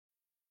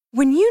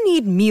When you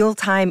need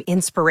mealtime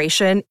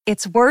inspiration,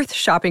 it's worth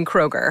shopping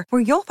Kroger,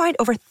 where you'll find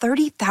over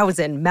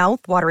 30,000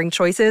 mouth-watering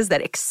choices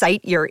that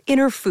excite your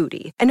inner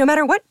foodie. And no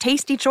matter what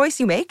tasty choice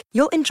you make,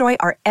 you'll enjoy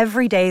our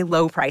everyday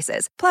low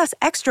prices, plus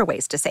extra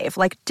ways to save,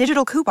 like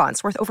digital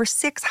coupons worth over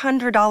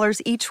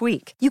 $600 each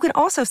week. You can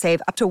also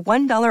save up to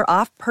 $1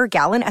 off per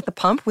gallon at the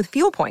pump with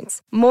fuel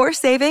points. More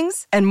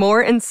savings and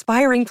more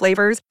inspiring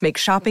flavors make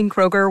shopping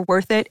Kroger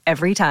worth it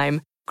every time.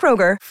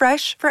 Kroger,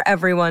 fresh for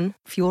everyone.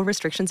 Fuel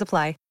restrictions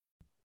apply.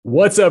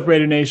 What's up,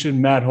 Raider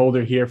Nation? Matt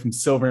Holder here from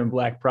Silver and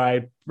Black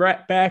Pride,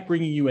 back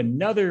bringing you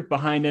another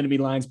Behind Enemy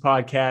Lines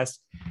podcast.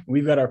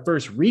 We've got our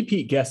first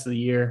repeat guest of the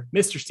year,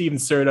 Mr. Steven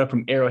Serta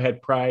from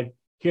Arrowhead Pride,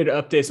 here to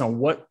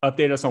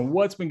update us on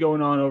what's been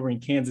going on over in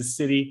Kansas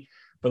City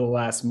for the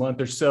last month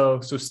or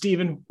so. So,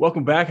 Steven,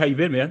 welcome back. How you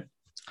been, man?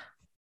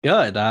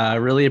 Good. I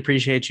really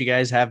appreciate you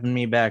guys having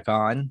me back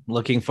on.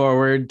 Looking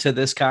forward to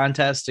this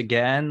contest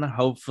again.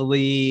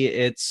 Hopefully,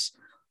 it's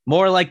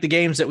more like the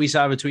games that we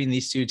saw between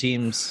these two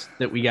teams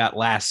that we got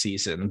last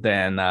season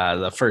than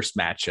the first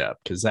matchup,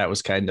 because that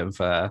was kind of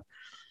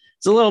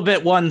it's a little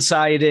bit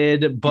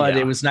one-sided, but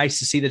It was nice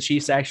to see the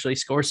Chiefs actually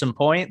score some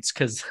points,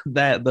 because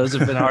those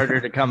have been harder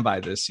to come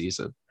by this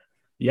season.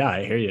 Yeah,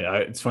 I hear you.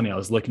 It's funny. I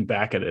was looking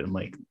back at it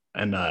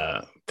and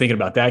thinking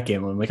about that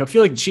game. I'm like, I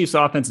feel like the Chiefs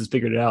offense has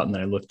figured it out. And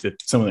then I looked at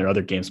some of their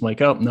other games. I'm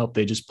like, oh, nope,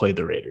 they just played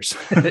the Raiders.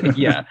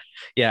 Yeah.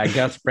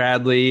 Gus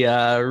Bradley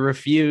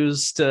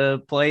refused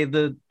to play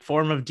the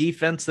form of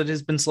defense that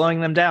has been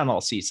slowing them down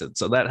all season.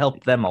 So that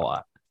helped them a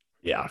lot.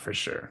 Yeah, for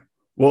sure.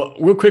 Well,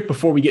 real quick,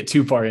 before we get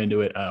too far into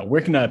it,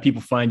 where can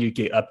people find you,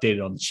 get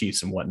updated on the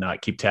Chiefs and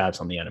whatnot, keep tabs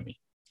on the enemy?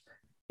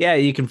 Yeah,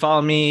 you can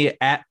follow me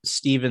at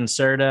Steven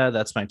Serta.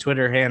 That's my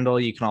Twitter handle.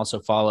 You can also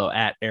follow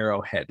at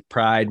Arrowhead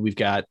Pride. We've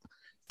got a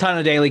ton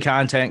of daily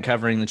content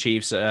covering the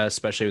Chiefs,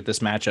 especially with this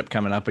matchup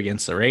coming up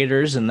against the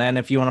Raiders. And then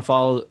if you want to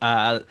follow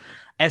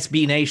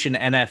SB Nation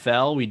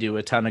NFL, we do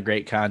a ton of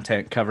great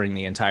content covering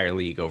the entire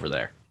league over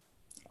there.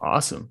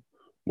 Awesome.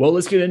 Well,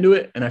 let's get into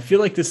it. And I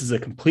feel like this is a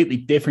completely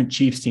different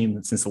Chiefs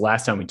team since the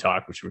last time we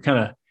talked, which we were kind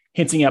of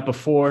hinting at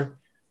before.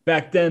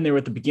 Back then, they were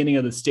at the beginning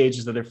of the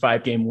stages of their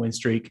 5-game win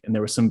streak, and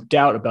there was some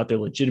doubt about their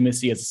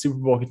legitimacy as a Super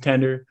Bowl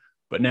contender.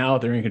 But now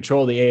they're in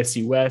control of the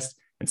AFC West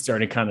and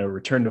starting to kind of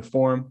return to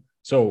form.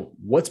 So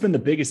what's been the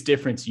biggest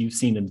difference you've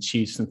seen in the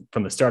Chiefs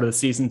from the start of the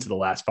season to the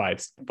last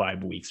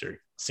 5 weeks, or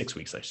 6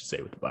 weeks, I should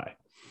say, with the bye?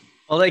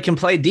 Well, they can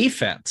play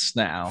defense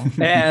now.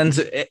 And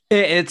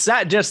it's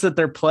not just that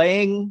they're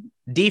playing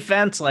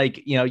defense.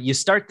 Like, you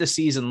start the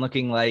season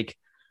looking like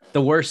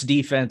the worst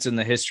defense in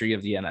the history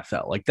of the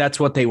NFL. Like, that's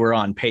what they were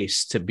on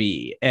pace to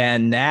be.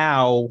 And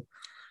now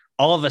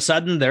all of a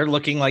sudden they're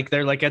looking like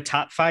they're like a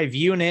top 5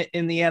 unit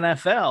in the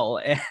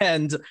NFL.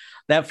 And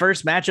that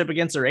first matchup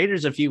against the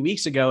Raiders a few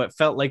weeks ago, it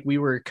felt like we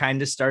were kind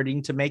of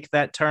starting to make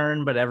that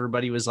turn, but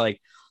everybody was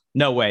like,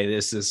 no way,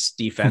 this is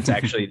defense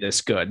actually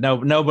this good.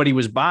 Nobody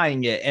was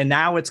buying it. And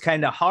now it's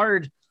kind of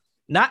hard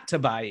not to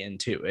buy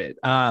into it.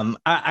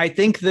 I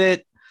think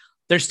that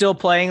they're still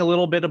playing a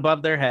little bit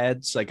above their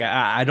heads. Like,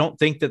 I don't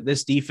think that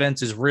this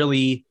defense is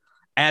really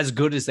as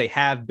good as they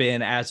have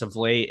been as of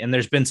late. And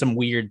there's been some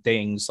weird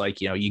things, like,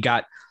 you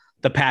got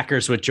the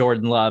Packers with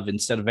Jordan Love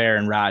instead of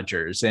Aaron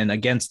Rodgers, and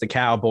against the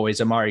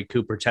Cowboys, Amari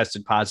Cooper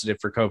tested positive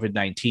for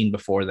COVID-19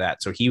 before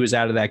that. So he was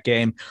out of that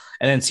game.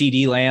 And then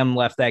CeeDee Lamb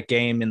left that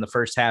game in the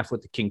first half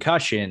with the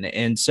concussion.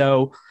 And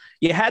so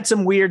you had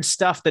some weird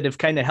stuff that have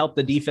kind of helped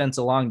the defense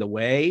along the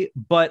way.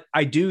 But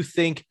I do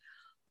think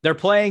they're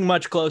playing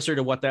much closer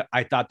to what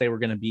I thought they were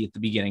going to be at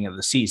the beginning of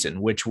the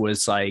season, which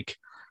was like,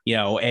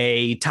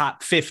 a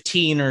top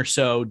 15 or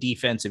so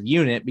defensive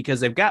unit, because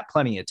they've got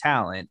plenty of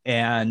talent.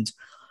 And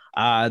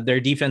their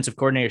defensive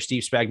coordinator,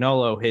 Steve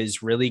Spagnuolo,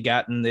 has really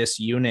gotten this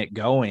unit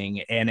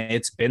going. And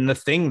it's been the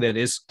thing that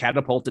has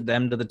catapulted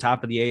them to the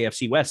top of the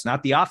AFC West,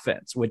 not the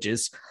offense, which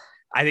is,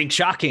 I think,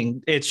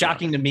 shocking. It's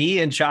shocking to me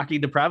and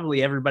shocking to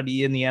probably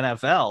everybody in the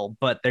NFL,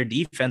 but their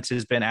defense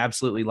has been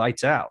absolutely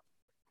lights out.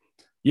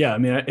 Yeah, I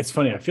mean, it's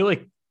funny. I feel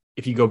like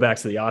if you go back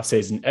to the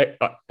offseason,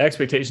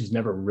 expectations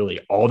never really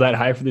all that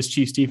high for this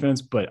Chiefs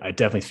defense, but I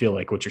definitely feel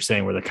like what you're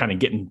saying, where they're kind of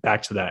getting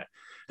back to that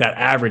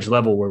average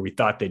level where we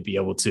thought they'd be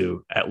able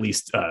to at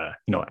least,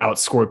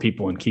 outscore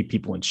people and keep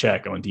people in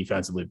check on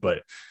defensively. But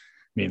I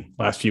mean,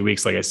 last few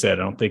weeks, like I said,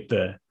 I don't think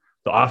the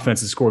offense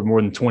has scored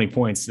more than 20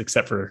 points,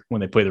 except for when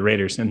they play the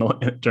Raiders during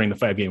the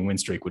 5-game win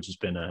streak, which has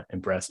been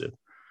impressive.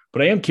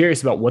 But I am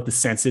curious about what the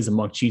sense is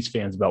among Chiefs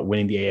fans about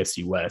winning the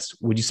AFC West.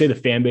 Would you say the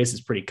fan base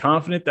is pretty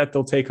confident that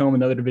they'll take home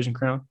another division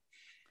crown?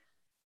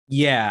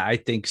 Yeah, I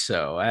think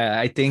so.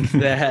 I think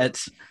that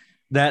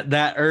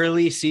that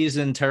early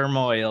season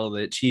turmoil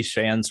that Chiefs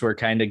fans were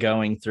kind of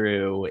going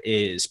through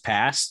is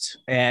past.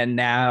 And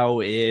now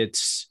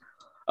it's,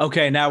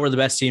 okay, now we're the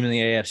best team in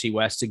the AFC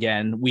West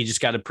again. We just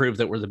got to prove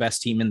that we're the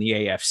best team in the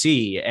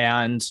AFC.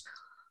 And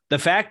the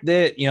fact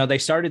that, they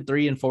started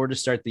 3-4 to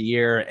start the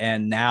year,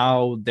 and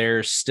now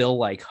there's still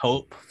like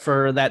hope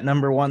for that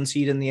number 1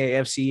 seed in the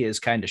AFC is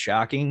kind of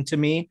shocking to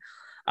me.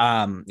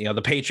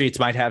 The Patriots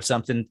might have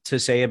something to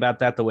say about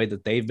that, the way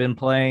that they've been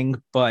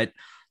playing, but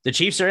the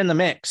Chiefs are in the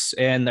mix,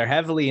 and they're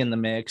heavily in the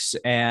mix.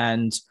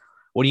 And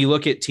when you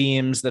look at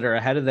teams that are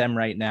ahead of them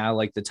right now,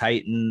 like the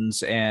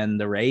Titans and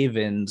the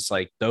Ravens,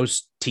 like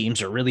those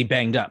teams are really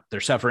banged up. They're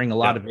suffering a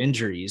lot of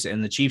injuries,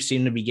 and the Chiefs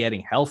seem to be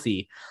getting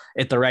healthy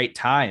at the right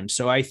time.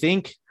 So I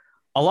think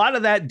a lot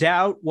of that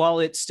doubt, while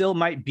it still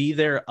might be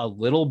there a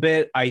little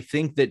bit, I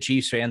think that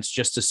Chiefs fans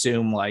just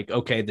assume like,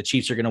 okay, the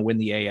Chiefs are going to win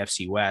the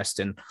AFC West.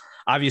 And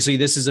obviously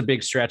this is a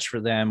big stretch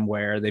for them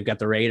where they've got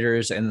the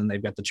Raiders and then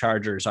they've got the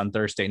Chargers on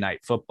Thursday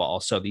Night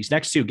Football. So these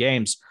next two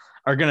games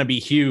are going to be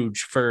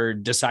huge for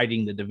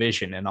deciding the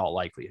division in all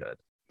likelihood.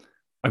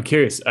 I'm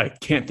curious. I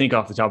can't think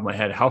off the top of my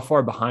head. How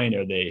far behind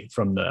are they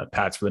from the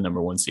Pats for the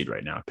number 1 seed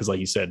right now? Because like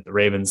you said, the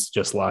Ravens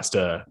just lost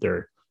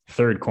their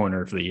third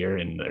corner for the year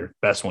and their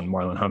best one,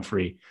 Marlon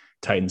Humphrey.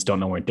 Titans don't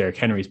know where Derrick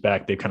Henry's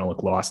back. They kind of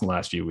look lost in the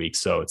last few weeks.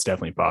 So it's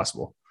definitely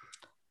possible.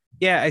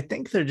 Yeah, I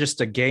think they're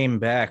just a game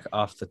back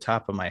off the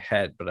top of my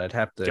head, but I'd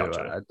have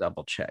to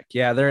double check.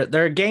 Yeah,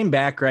 they're a game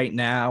back right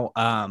now.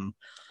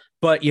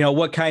 But you know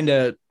what kind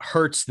of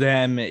hurts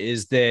them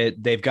is that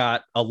they've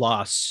got a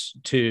loss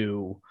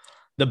to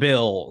the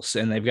Bills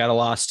and they've got a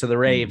loss to the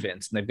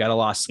Ravens and they've got a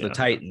loss to the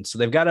Titans. So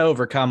they've got to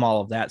overcome all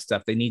of that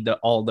stuff. They need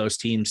all those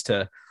teams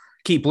to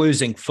keep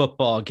losing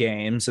football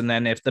games. And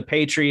then if the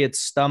Patriots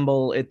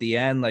stumble at the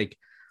end, like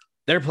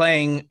they're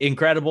playing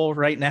incredible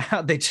right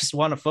now. They just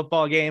won a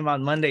football game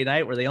on Monday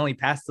night where they only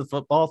passed the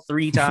football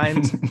 3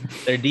 times.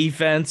 Their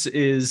defense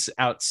is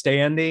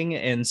outstanding.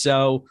 And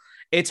so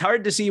it's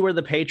hard to see where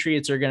the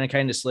Patriots are going to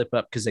kind of slip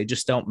up because they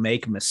just don't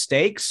make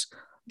mistakes.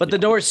 But the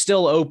door is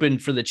still open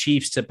for the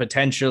Chiefs to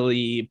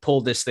potentially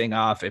pull this thing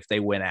off if they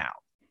win out.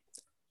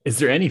 Is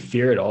there any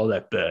fear at all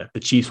that the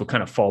Chiefs will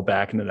kind of fall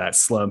back into that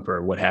slump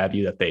or what have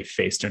you that they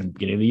faced during the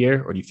beginning of the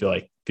year? Or do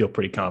you feel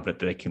pretty confident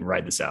that they can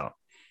ride this out?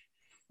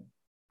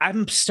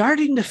 I'm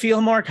starting to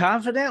feel more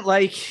confident.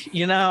 Like,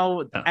 you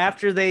know,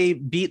 after they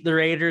beat the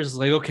Raiders,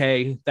 like,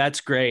 okay,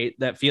 that's great.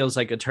 That feels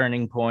like a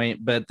turning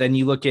point. But then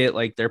you look at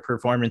like their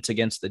performance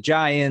against the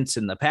Giants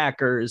and the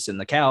Packers and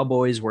the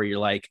Cowboys, where you're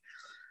like,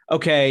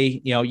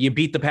 okay, you know, you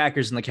beat the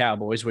Packers and the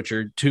Cowboys, which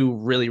are 2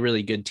 really,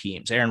 really good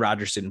teams. Aaron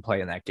Rodgers didn't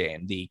play in that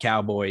game. The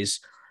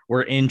Cowboys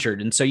were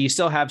injured. And so you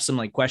still have some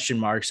like question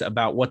marks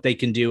about what they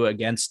can do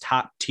against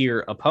top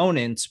tier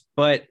opponents,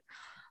 but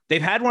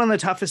they've had one of the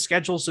toughest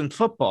schedules in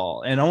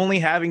football, and only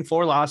having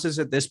 4 losses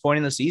at this point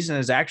in the season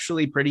is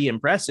actually pretty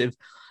impressive,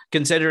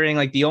 considering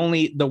like they've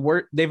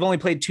only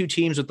played 2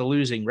 teams with the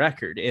losing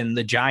record in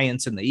the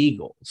Giants and the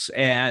Eagles,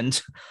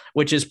 and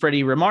which is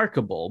pretty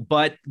remarkable,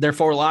 but their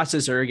 4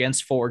 losses are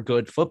against 4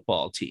 good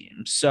football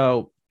teams.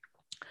 So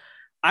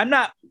I'm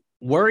not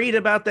worried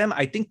about them.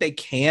 I think they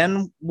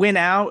can win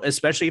out,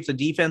 especially if the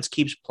defense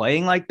keeps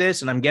playing like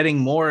this. And I'm getting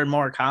more and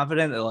more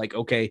confident that like,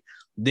 okay,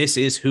 this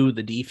is who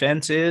the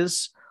defense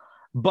is.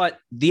 But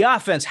the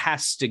offense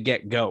has to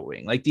get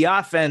going. Like the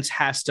offense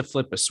has to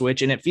flip a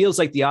switch. And it feels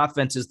like the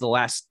offense is the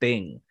last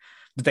thing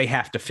that they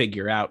have to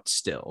figure out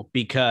still,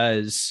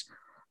 because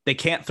they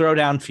can't throw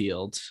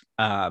downfield.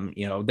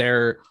 You know,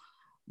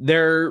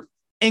 they're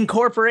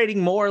incorporating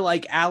more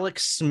like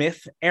Alex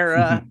Smith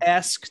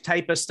era-esque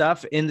type of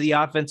stuff into the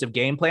offensive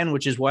game plan,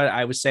 which is what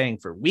I was saying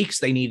for weeks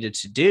they needed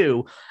to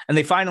do. And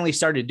they finally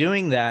started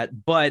doing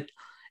that. But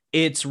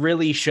it's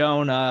really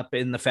shown up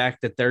in the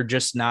fact that they're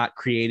just not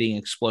creating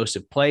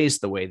explosive plays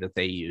the way that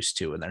they used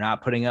to, and they're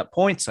not putting up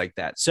points like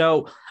that.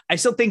 So I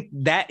still think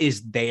that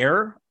is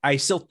there. I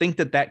still think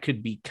that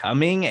could be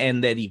coming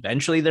and that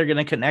eventually they're going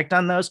to connect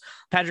on those.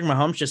 Patrick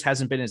Mahomes just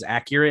hasn't been as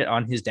accurate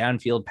on his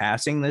downfield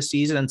passing this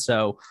season. And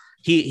so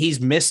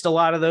he's missed a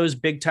lot of those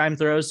big time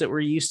throws that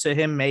we're used to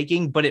him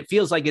making, but it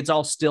feels like it's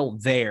all still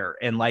there.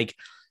 And like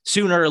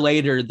sooner or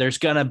later, there's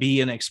going to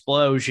be an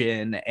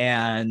explosion,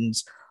 and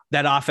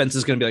that offense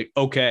is going to be like,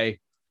 okay,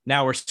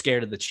 now we're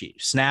scared of the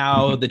Chiefs.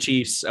 Now the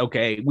Chiefs,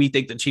 okay, we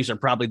think the Chiefs are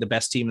probably the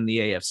best team in the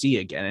AFC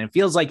again. And it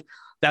feels like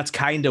that's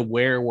kind of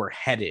where we're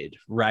headed,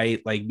 right?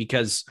 Like,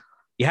 because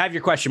you have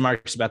your question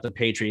marks about the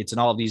Patriots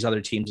and all of these other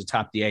teams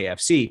atop the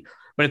AFC.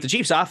 But if the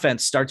Chiefs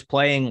offense starts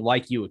playing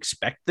like you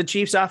expect the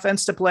Chiefs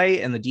offense to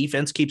play and the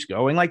defense keeps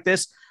going like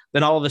this,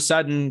 then all of a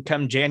sudden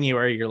come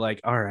January, you're like,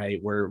 all right,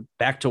 we're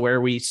back to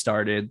where we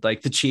started.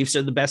 Like the Chiefs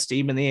are the best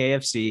team in the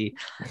AFC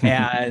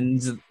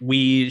and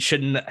we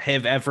shouldn't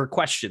have ever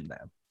questioned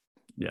them.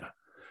 Yeah.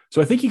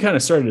 So I think you kind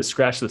of started to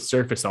scratch the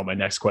surface on my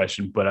next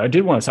question, but I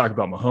did want to talk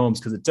about Mahomes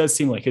because it does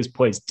seem like his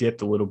plays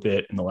dipped a little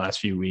bit in the last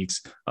few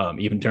weeks,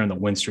 even during the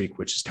win streak,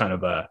 which is kind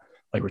of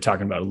like we're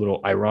talking about, a little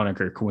ironic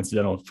or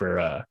coincidental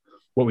for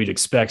what we'd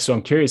expect. So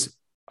I'm curious,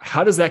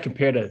 how does that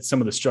compare to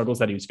some of the struggles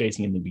that he was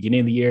facing in the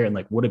beginning of the year? And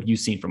like, what have you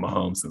seen from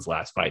Mahomes in his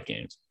last 5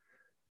 games?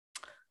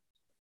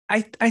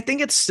 I think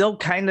it's still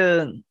kind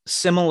of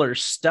similar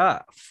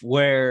stuff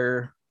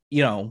where,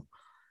 you know,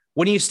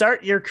 when you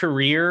start your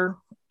career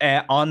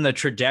on the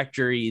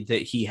trajectory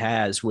that he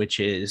has, which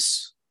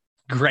is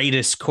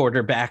greatest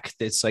quarterback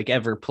that's like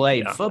ever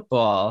played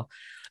football,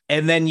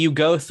 and then you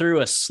go through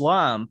a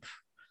slump,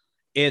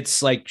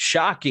 it's like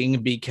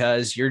shocking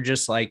because you're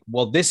just like,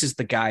 well, this is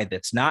the guy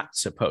that's not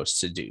supposed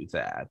to do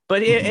that.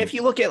 But if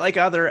you look at like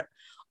other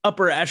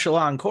upper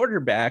echelon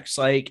quarterbacks,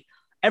 like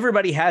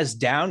everybody has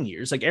down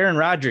years. Like Aaron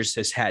Rodgers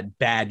has had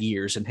bad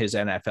years in his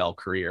NFL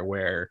career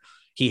where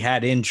he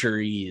had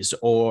injuries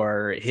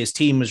or his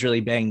team was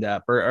really banged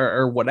up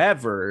or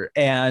whatever.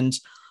 And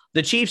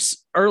the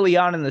Chiefs early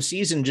on in the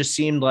season just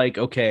seemed like,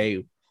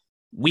 okay,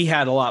 we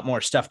had a lot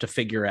more stuff to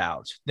figure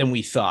out than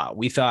we thought.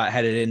 We thought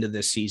headed into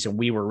this season,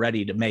 we were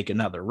ready to make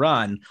another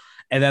run.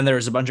 And then there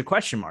was a bunch of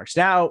question marks.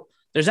 Now,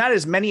 there's not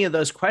as many of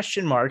those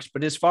question marks,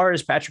 but as far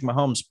as Patrick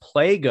Mahomes'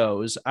 play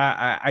goes,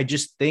 I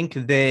just think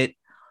that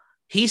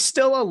he's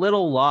still a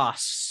little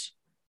lost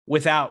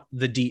without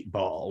the deep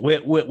ball,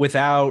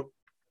 without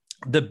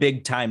the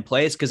big time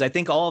plays. Because I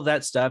think all of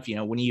that stuff, you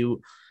know, when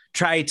you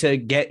try to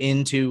get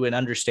into and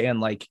understand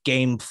like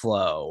game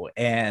flow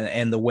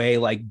and the way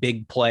like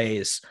big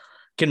plays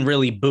can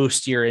really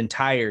boost your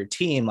entire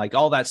team, like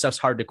all that stuff's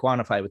hard to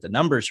quantify with the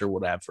numbers or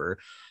whatever.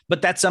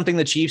 But that's something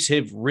the Chiefs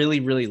have really,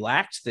 really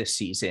lacked this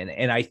season.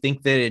 And I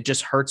think that it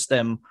just hurts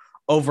them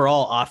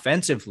overall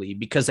offensively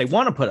because they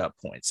want to put up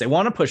points. They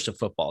want to push the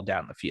football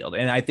down the field.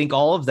 And I think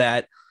all of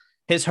that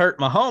has hurt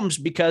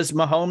Mahomes because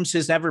Mahomes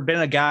has never been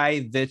a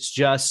guy that's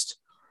just,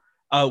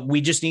 we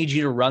just need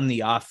you to run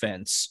the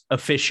offense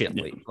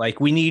efficiently. Yeah.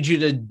 Like we need you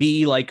to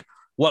be like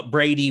what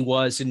Brady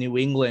was in New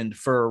England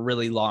for a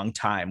really long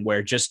time,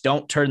 where just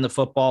don't turn the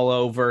football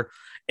over.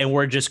 And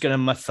we're just going to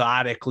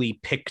methodically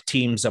pick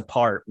teams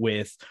apart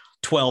with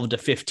 12 to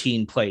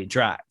 15 play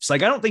drives.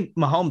 Like, I don't think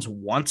Mahomes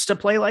wants to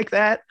play like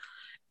that.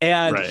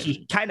 And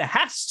he kind of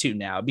has to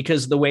now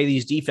because of the way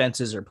these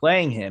defenses are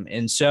playing him.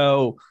 And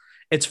so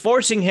it's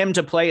forcing him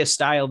to play a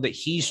style that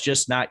he's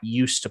just not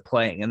used to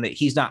playing and that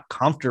he's not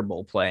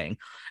comfortable playing.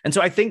 And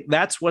so I think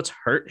that's what's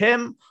hurt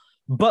him.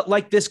 But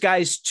like, this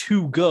guy's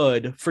too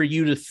good for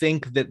you to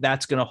think that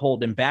that's going to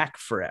hold him back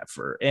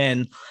forever.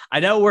 And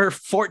I know we're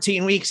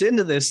 14 weeks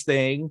into this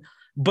thing,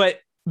 but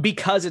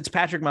because it's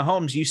Patrick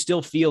Mahomes, you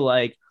still feel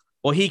like,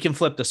 well, he can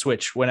flip the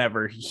switch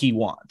whenever he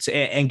wants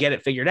and get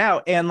it figured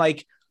out. And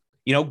like,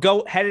 you know,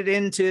 go headed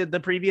into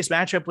the previous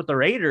matchup with the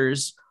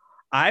Raiders.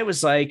 I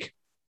was like,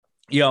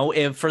 you know,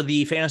 if for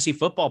the fantasy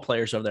football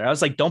players over there, I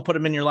was like, don't put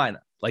him in your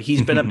lineup. Like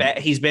he's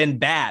been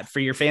bad for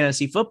your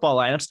fantasy football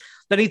lineups.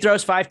 Then he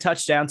throws 5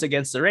 touchdowns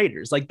against the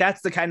Raiders. Like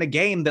that's the kind of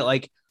game that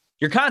like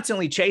you're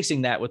constantly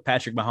chasing that with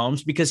Patrick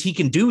Mahomes because he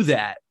can do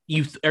that.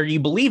 You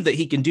believe that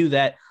he can do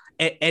that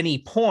at any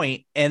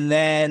point. And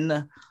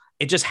then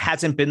it just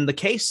hasn't been the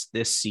case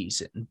this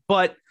season,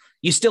 but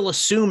you still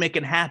assume it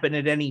can happen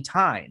at any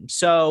time.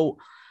 So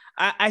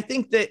I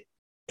think that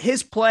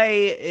his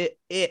play,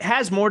 it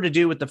has more to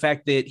do with the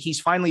fact that he's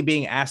finally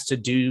being asked to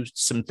do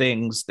some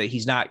things that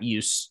he's not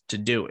used to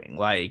doing,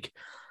 like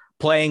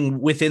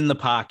playing within the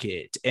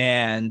pocket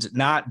and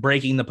not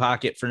breaking the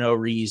pocket for no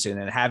reason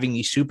and having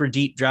these super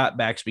deep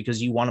dropbacks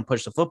because you want to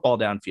push the football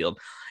downfield.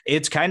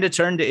 It's kind of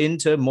turned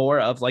into more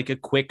of like a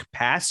quick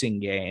passing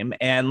game.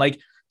 And like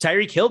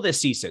Tyreek Hill this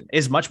season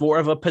is much more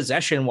of a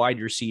possession wide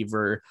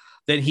receiver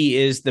than he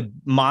is the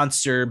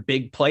monster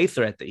big play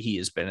threat that he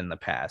has been in the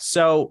past.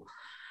 So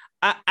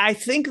I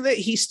think that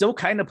he's still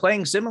kind of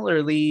playing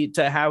similarly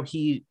to how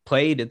he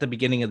played at the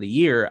beginning of the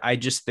year. I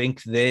just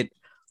think that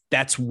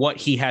that's what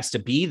he has to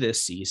be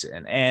this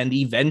season. And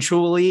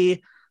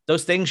eventually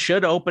those things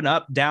should open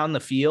up down the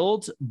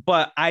field.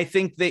 But I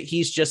think that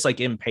he's just like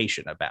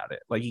impatient about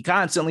it. Like he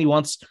constantly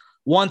wants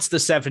the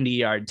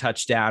 70-yard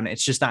touchdown.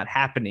 It's just not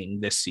happening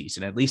this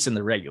season, at least in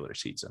the regular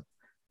season.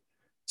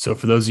 So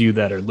for those of you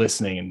that are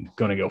listening and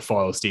going to go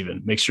follow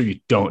Steven, make sure you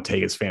don't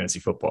take his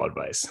fantasy football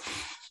advice.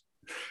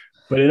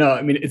 But, you know,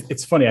 I mean,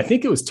 it's funny. I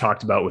think it was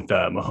talked about with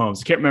Mahomes.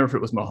 I can't remember if it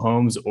was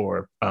Mahomes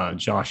or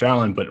Josh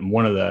Allen, but in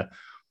one of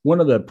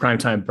the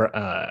primetime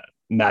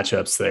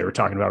matchups they were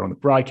talking about on the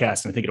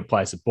broadcast, and I think it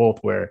applies to both,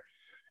 where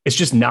it's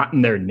just not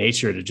in their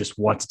nature to just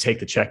want to take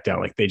the check down.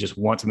 Like they just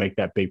want to make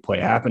that big play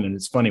happen. And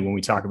it's funny when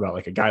we talk about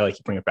like a guy like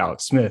you bring up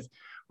Alex Smith,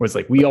 where it's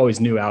like we always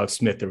knew Alex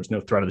Smith, there was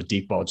no threat of the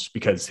deep ball just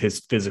because his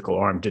physical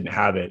arm didn't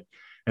have it.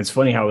 And it's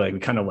funny how like we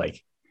kind of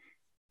like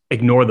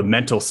ignore the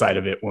mental side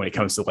of it when it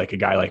comes to like a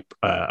guy like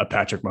a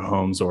Patrick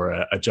Mahomes or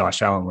a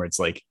Josh Allen, where it's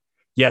like,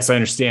 yes, I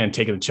understand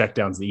taking the check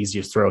down is the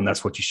easiest throw and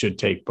that's what you should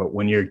take. But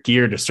when you're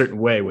geared a certain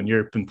way, when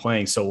you've been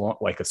playing so long,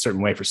 like a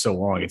certain way for so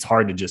long, it's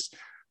hard to just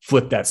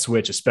flip that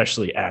switch,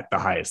 especially at the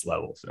highest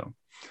level. So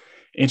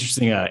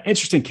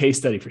interesting case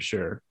study for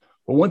sure.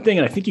 But one thing,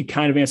 and I think you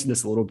kind of answered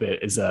this a little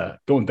bit, is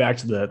going back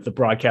to the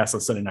broadcast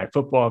on Sunday Night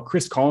Football.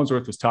 Chris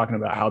Collinsworth was talking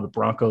about how the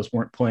Broncos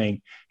weren't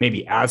playing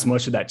maybe as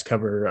much of that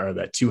cover or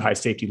that too high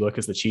safety look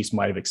as the Chiefs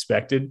might have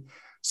expected.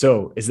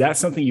 So is that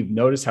something you've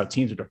noticed how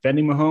teams are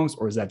defending Mahomes,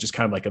 or is that just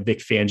kind of like a Vic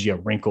Fangio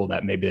wrinkle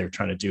that maybe they're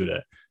trying to do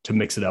to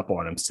mix it up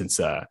on him,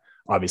 since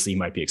obviously you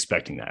might be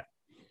expecting that?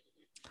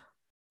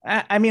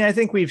 I mean, I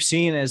think we've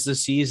seen as the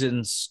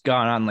season's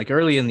gone on, like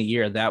early in the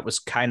year, that was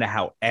kind of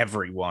how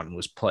everyone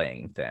was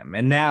playing them.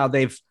 And now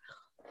they've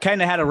kind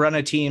of had a run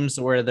of teams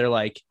where they're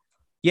like,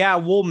 yeah,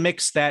 we'll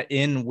mix that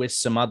in with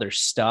some other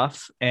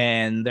stuff.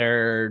 And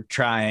they're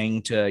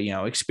trying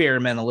to,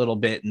 experiment a little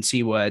bit and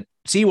see what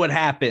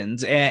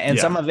happens. And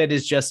some of it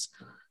is just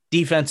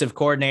defensive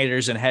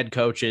coordinators and head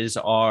coaches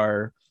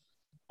are,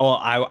 oh,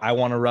 I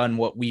want to run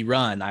what we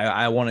run.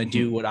 I want to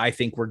do what I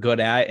think we're good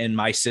at. And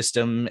my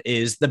system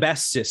is the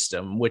best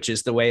system, which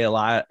is the way a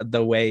lot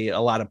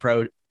of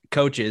pro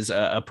coaches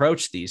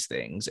approach these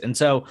things. And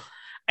so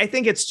I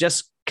think it's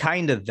just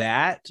kind of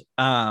that,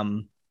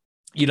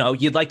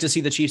 you'd like to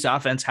see the Chiefs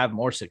offense have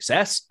more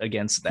success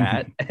against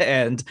that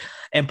and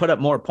put up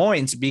more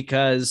points,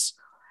 because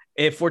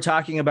if we're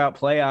talking about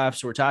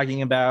playoffs, we're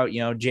talking about,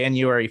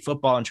 January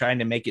football and trying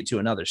to make it to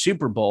another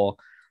Super Bowl.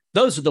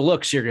 Those are the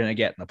looks you're going to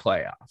get in the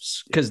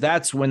playoffs, because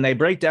that's when they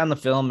break down the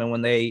film and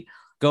when they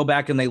go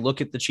back and they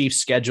look at the Chiefs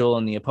schedule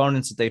and the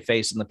opponents that they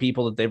face and the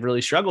people that they've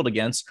really struggled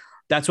against.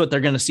 That's what they're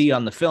going to see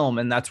on the film,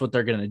 and that's what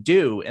they're going to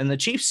do. And the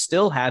Chiefs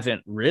still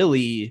haven't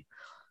really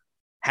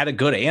had a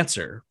good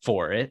answer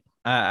for it.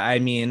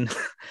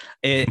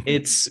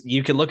 It's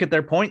you can look at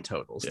their point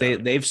totals. Yeah.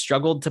 They've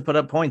struggled to put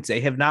up points.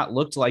 They have not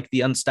looked like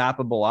the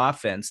unstoppable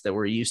offense that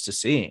we're used to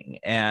seeing.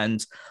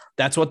 And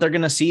that's what they're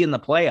going to see in the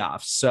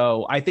playoffs.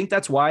 So I think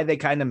that's why they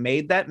kind of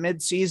made that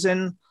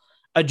midseason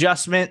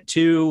adjustment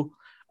to,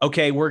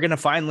 okay, we're going to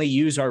finally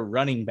use our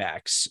running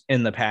backs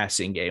in the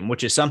passing game,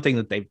 which is something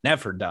that they've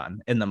never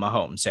done in the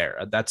Mahomes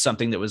era. That's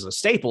something that was a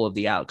staple of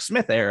the Alex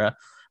Smith era,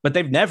 but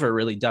they've never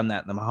really done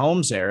that in the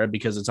Mahomes era,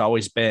 because it's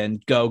always been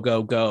go,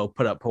 go, go,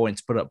 put up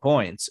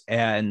points.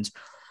 And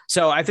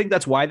so I think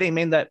that's why they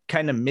made that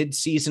kind of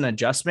midseason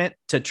adjustment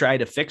to try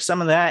to fix some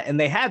of that. And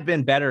they have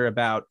been better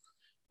about,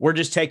 we're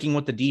just taking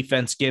what the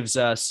defense gives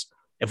us.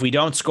 If we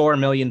don't score a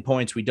million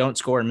points, we don't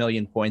score a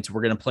million points.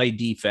 We're going to play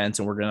defense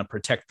and we're going to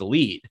protect the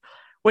lead,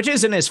 which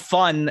isn't as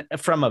fun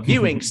from a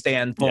viewing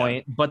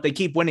standpoint, but they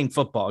keep winning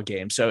football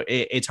games. So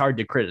it's hard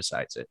to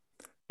criticize it.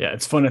 Yeah,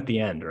 it's fun at the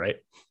end, right?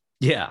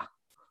 Yeah.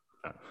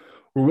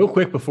 Well, real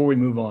quick before we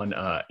move on,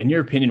 in your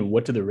opinion,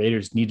 what do the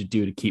Raiders need to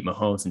do to keep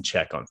Mahomes in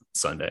check on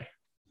Sunday?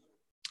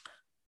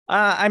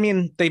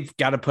 They've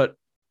got to put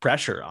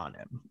pressure on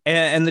him.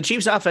 And the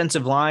Chiefs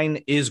offensive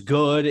line is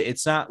good.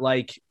 It's not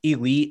like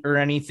elite or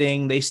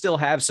anything. They still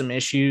have some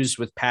issues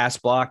with pass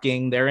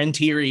blocking. Their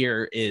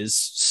interior is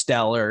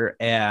stellar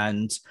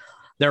and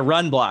their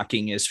run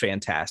blocking is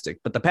fantastic,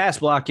 but the pass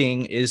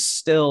blocking is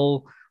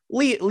still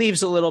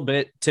leaves a little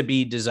bit to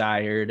be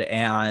desired.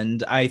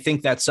 And I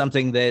think that's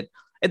something that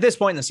at this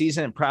point in the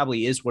season, it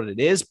probably is what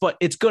it is, but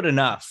it's good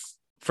enough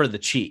for the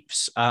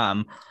Chiefs.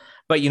 But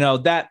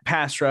that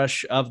pass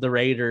rush of the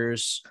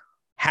Raiders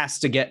has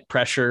to get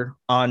pressure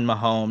on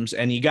Mahomes,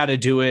 and you got to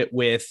do it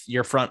with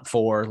your front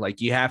four.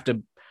 Like, you have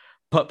to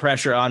put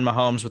pressure on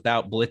Mahomes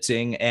without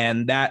blitzing.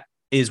 And that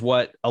is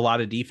what a lot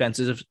of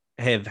defenses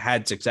have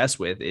had success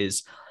with,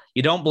 is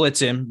you don't blitz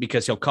him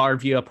because he'll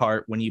carve you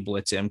apart when you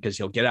blitz him, because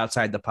he'll get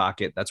outside the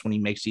pocket. That's when he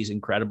makes these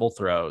incredible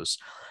throws.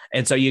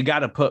 And so you got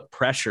to put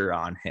pressure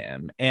on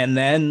him, and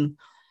then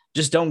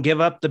just don't give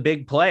up the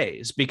big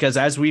plays, because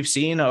as we've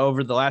seen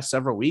over the last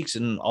several weeks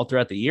and all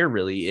throughout the year,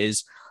 really,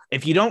 is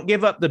if you don't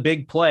give up the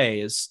big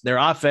plays, their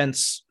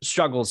offense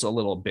struggles a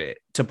little bit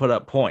to put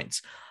up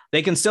points.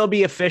 They can still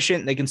be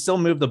efficient. They can still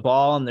move the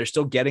ball, and they're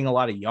still getting a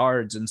lot of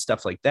yards and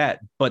stuff like that,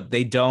 but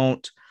they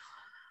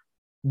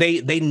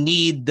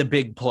need the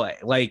big play.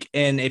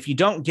 And if you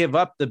don't give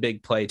up the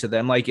big play to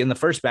them, like in the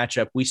first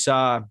matchup, we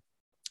saw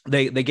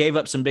they gave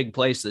up some big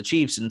plays to the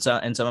Chiefs, and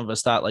some of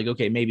us thought, like,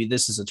 okay, maybe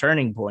this is a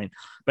turning point,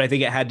 but I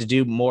think it had to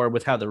do more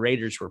with how the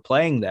Raiders were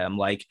playing them.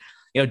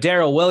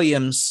 Darrell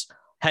Williams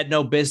had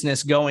no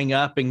business going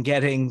up and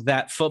getting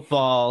that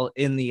football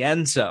in the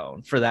end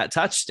zone for that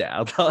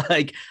touchdown.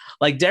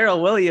 like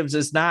Darrell Williams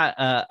is not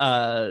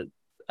a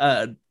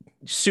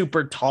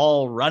super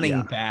tall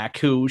running back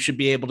who should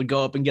be able to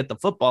go up and get the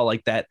football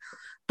like that,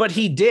 but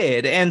he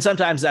did. And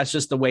sometimes that's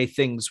just the way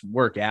things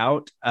work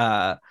out.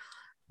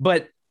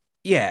 But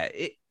yeah,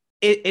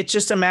 it's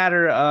just a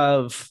matter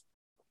of,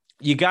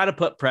 you got to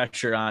put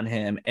pressure on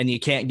him and you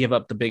can't give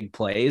up the big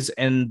plays.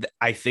 And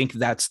I think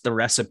that's the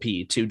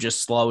recipe to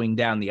just slowing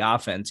down the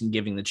offense and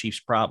giving the Chiefs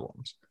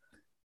problems.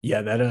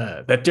 Yeah,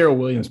 that Darrell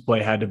Williams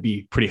play had to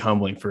be pretty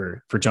humbling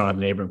for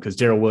Jonathan Abram, because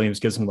Darrell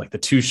Williams gives him like the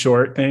too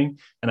short thing.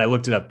 And I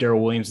looked it up.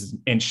 Darrell Williams is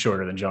an inch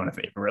shorter than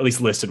Jonathan Abram, or at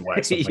least listed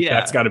wise. So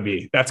that's got to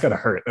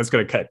hurt. That's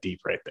going to cut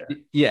deep right there.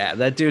 Yeah,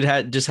 that dude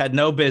had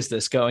no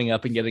business going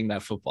up and getting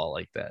that football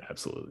like that.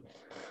 Absolutely.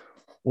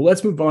 Well,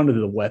 let's move on to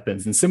the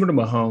weapons. And similar to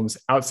Mahomes,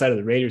 outside of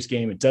the Raiders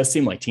game, it does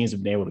seem like teams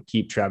have been able to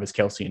keep Travis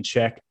Kelce in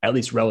check, at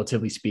least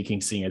relatively speaking,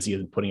 seeing as he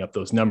isn't putting up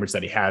those numbers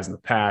that he has in the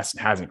past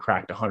and hasn't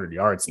cracked 100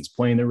 yards since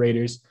playing the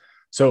Raiders.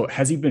 So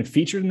has he been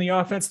featured in the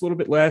offense a little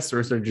bit less, or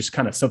is there just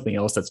kind of something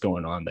else that's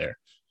going on there?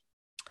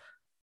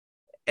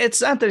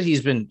 It's not that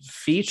he's been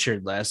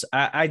featured less.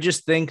 I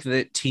just think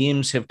that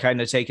teams have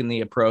kind of taken the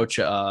approach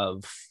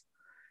of,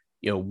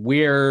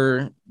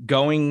 we're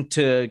going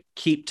to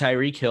keep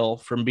Tyreek Hill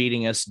from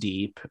beating us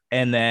deep,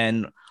 and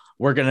then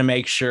we're going to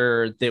make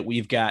sure that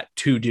we've got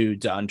two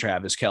dudes on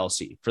Travis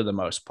Kelce for the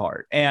most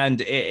part. And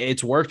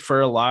it's worked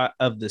for a lot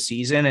of the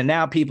season. And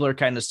now people are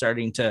kind of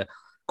starting to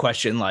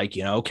question,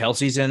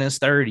 Kelce's in his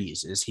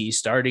 30s. Is he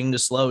starting to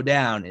slow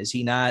down? Is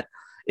he not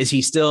Is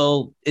he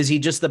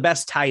just the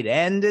best tight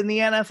end in the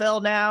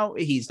NFL now?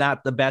 He's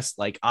not the best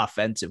like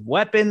offensive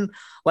weapon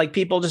like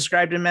people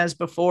described him as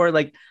before.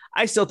 Like,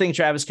 I still think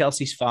Travis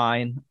Kelce's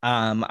fine.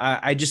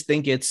 I just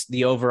think it's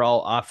the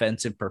overall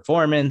offensive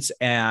performance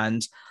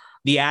and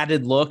the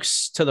added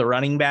looks to the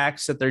running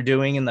backs that they're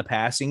doing in the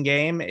passing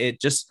game. It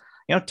just,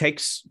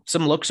 takes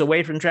some looks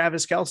away from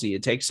Travis Kelce.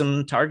 It takes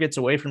some targets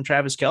away from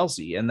Travis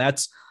Kelce. And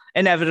that's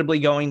inevitably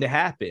going to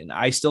happen.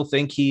 I still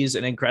think he's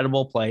an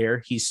incredible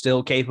player. He's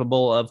still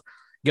capable of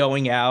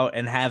going out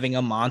and having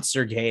a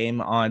monster game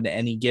on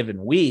any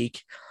given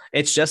week.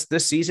 It's just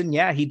this season,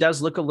 yeah, he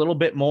does look a little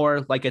bit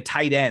more like a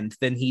tight end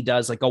than he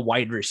does like a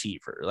wide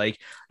receiver. Like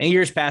in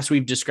years past,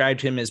 we've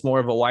described him as more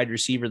of a wide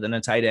receiver than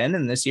a tight end.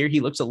 And this year he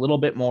looks a little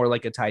bit more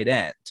like a tight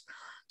end.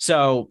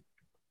 So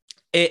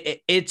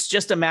it's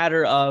just a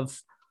matter of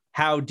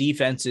how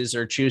defenses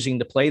are choosing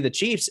to play the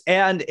Chiefs.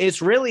 And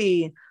it's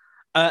really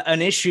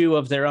an issue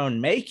of their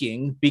own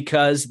making,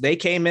 because they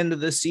came into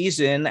the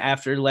season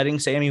after letting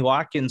Sammy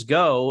Watkins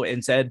go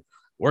and said,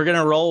 we're going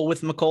to roll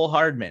with Mecole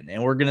Hardman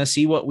and we're going to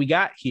see what we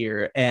got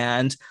here.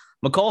 And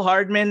Mecole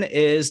Hardman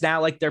is now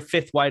like their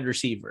fifth wide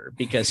receiver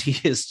because he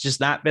has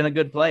just not been a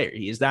good player.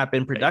 He has not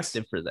been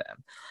productive for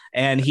them.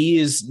 And he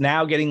is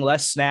now getting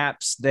less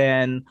snaps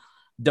than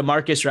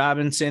Demarcus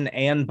Robinson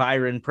and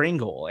Byron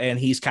Pringle. And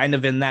he's kind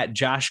of in that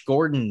Josh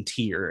Gordon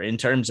tier in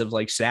terms of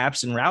like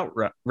snaps and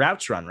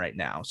routes run right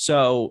now.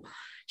 So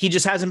he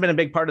just hasn't been a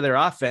big part of their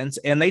offense,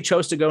 and they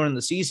chose to go into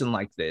the season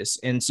like this.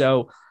 And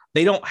so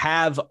they don't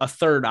have a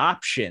third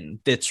option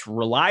that's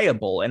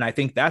reliable. And I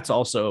think that's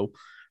also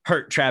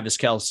hurt Travis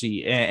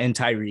Kelce and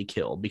Tyreek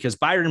Hill, because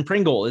Byron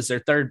Pringle is their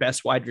third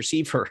best wide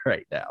receiver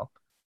right now.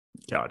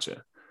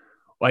 Gotcha.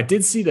 Well, I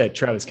did see that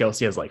Travis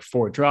Kelce has like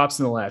 4 drops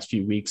in the last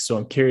few weeks. So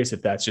I'm curious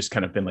if that's just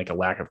kind of been like a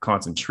lack of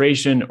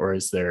concentration, or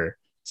is it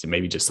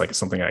maybe just like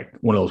something like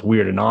one of those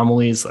weird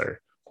anomalies, or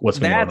what's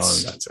been going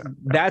on?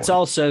 That's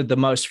also the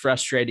most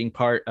frustrating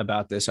part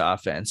about this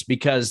offense,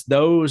 because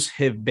those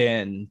have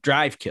been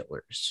drive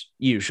killers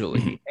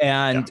usually.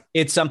 And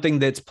it's something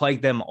that's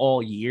plagued them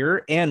all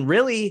year. And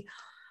really,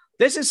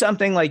 this is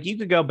something like you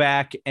could go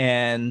back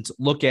and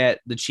look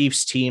at the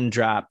Chiefs team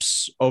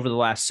drops over the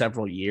last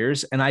several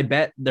years, and I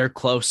bet they're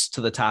close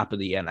to the top of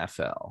the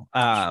NFL.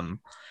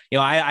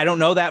 I don't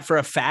know that for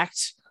a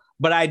fact,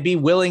 but I'd be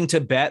willing to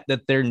bet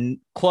that they're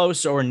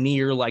close or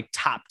near like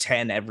top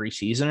 10 every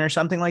season or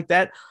something like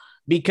that,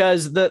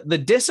 because the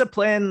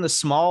discipline, the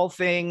small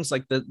things,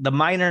 like the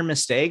minor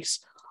mistakes,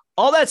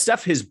 all that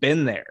stuff has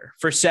been there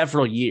for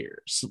several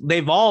years.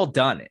 They've all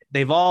done it.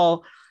 They've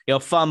all,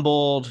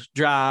 fumbled,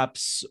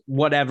 drops,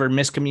 whatever,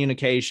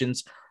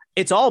 miscommunications.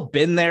 It's all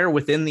been there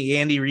within the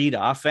Andy Reid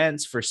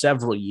offense for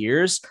several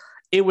years.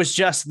 It was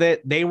just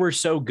that they were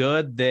so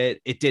good that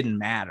it didn't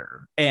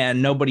matter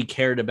and nobody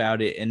cared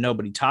about it and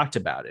nobody talked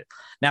about it.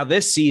 Now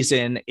this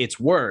season, it's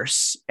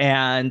worse.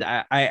 And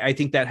I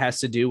think that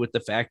has to do with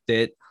the fact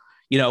that,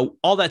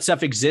 all that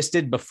stuff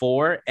existed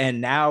before, and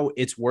now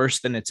it's worse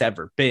than it's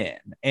ever been.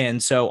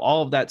 And so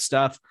all of that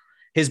stuff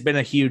has been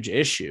a huge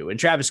issue. And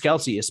Travis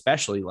Kelce,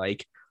 especially,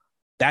 like,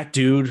 that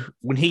dude,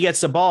 when he gets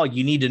the ball,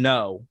 you need to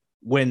know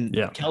when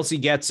Kelce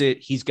gets it,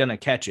 he's going to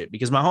catch it,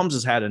 because Mahomes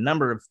has had a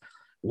number of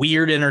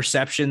weird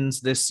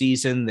interceptions this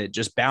season that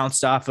just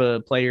bounced off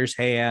a player's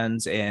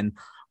hands and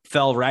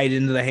fell right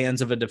into the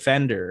hands of a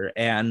defender.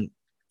 And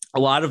a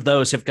lot of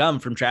those have come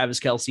from Travis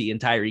Kelce and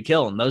Tyreek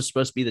Hill. And those are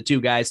supposed to be the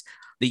two guys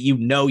that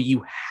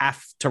you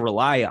have to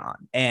rely on.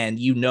 And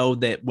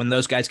that when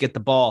those guys get the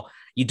ball,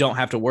 you don't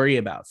have to worry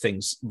about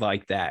things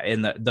like that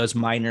and those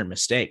minor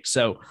mistakes.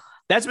 So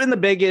that's been the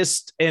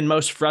biggest and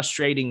most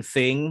frustrating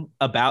thing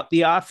about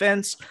the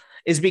offense,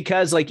 is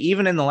because like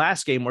even in the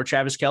last game where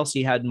Travis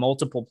Kelce had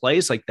multiple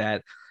plays like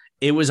that,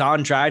 it was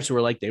on drives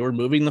where like they were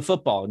moving the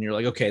football and you're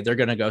like, okay, they're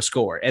going to go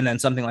score. And then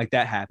something like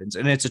that happens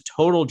and it's a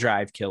total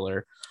drive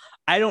killer.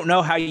 I don't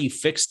know how you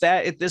fix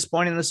that at this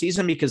point in the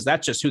season, because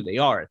that's just who they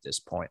are at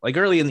this point. Like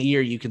early in the year,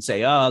 you can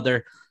say, oh,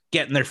 they're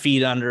getting their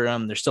feet under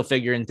them. They're still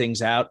figuring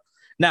things out.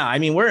 Now, I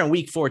mean, we're in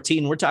week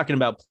 14. We're talking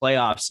about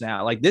playoffs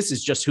now. Like this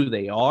is just who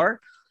they are.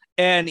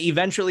 And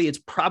eventually it's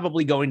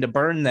probably going to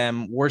burn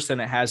them worse than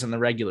it has in the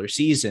regular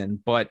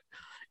season. But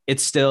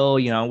it's still,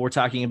 we're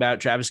talking about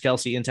Travis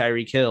Kelce and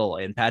Tyreek Hill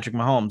and Patrick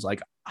Mahomes,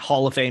 like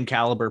Hall of Fame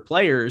caliber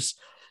players.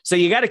 So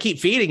you got to keep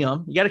feeding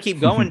them. You got to keep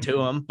going to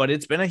them. But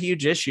it's been a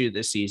huge issue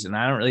this season.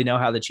 I don't really know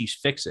how the Chiefs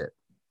fix it.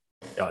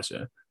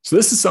 Gotcha. So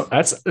this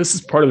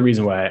is part of the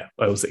reason why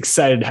I was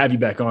excited to have you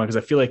back on, because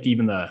I feel like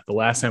even the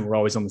last time we're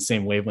always on the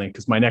same wavelength,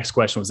 because my next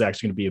question was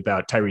actually going to be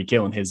about Tyreek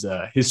Hill and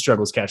his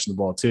struggles catching the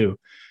ball too.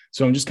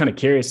 So I'm just kind of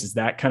curious, has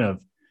that kind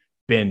of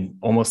been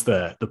almost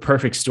the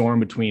perfect storm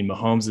between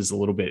Mahomes' a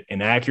little bit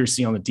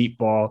inaccuracy on the deep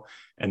ball,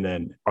 and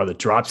then are the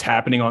drops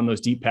happening on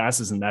those deep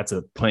passes, and that's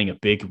playing a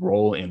big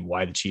role in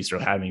why the Chiefs are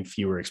having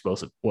fewer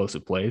explosive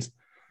plays?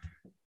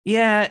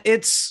 Yeah,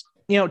 it's,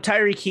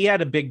 Tyreek, he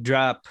had a big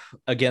drop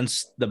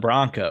against the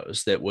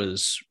Broncos that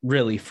was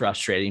really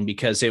frustrating,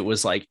 because it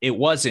was like, it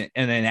wasn't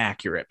an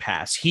inaccurate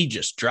pass. He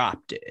just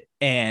dropped it.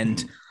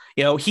 And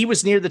He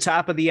was near the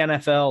top of the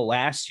NFL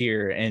last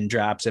year in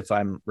drops, if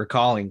I'm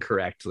recalling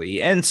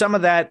correctly. And some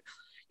of that,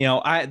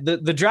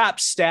 the drop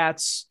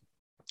stats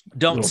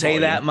don't say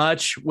that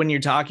much when you're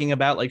talking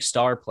about like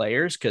star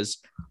players, because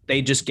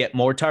they just get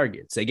more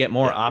targets. They get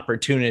more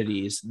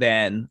opportunities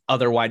than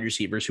other wide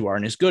receivers who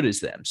aren't as good as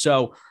them.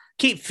 So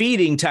keep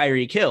feeding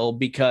Tyreek Hill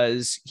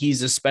because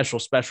he's a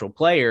special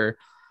player.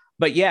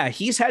 But yeah,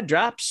 he's had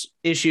drops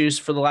issues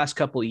for the last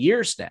couple of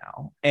years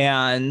now.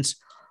 And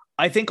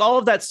I think all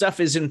of that stuff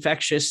is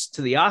infectious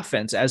to the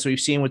offense, as we've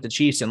seen with the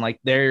Chiefs and like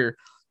their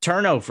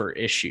turnover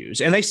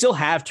issues. And they still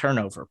have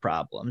turnover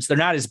problems. They're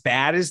not as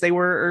bad as they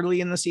were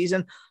early in the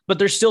season, but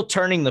they're still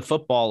turning the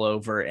football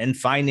over and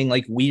finding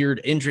like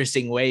weird,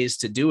 interesting ways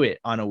to do it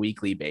on a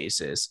weekly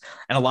basis.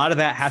 And a lot of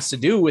that has to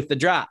do with the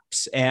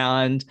drops.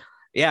 And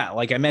yeah,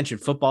 like I mentioned,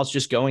 football's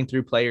just going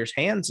through players'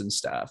 hands and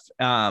stuff.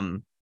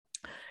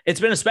 It's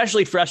been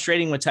especially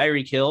frustrating with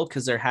Tyreek Hill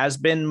because there has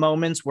been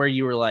moments where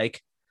you were like,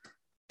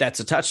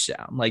 that's a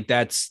touchdown. Like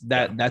that's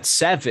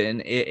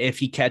 7 if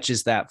he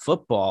catches that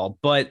football.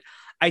 But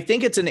I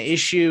think it's an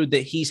issue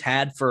that he's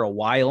had for a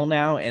while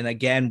now. And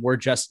again, we're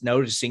just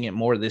noticing it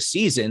more this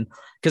season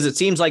because it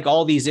seems like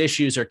all these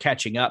issues are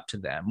catching up to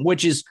them,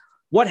 which is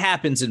what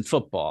happens in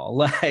football.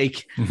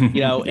 Like,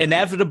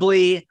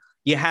 inevitably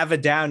you have a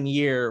down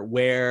year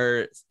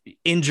where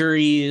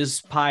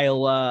injuries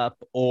pile up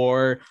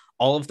or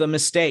all of the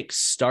mistakes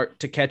start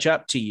to catch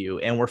up to you.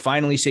 And we're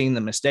finally seeing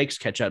the mistakes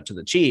catch up to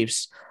the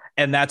Chiefs.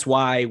 And that's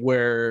why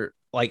we're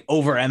like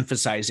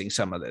overemphasizing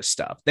some of this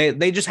stuff.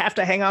 They just have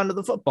to hang on to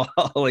the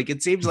football. Like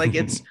it seems like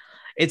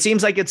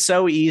it's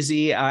so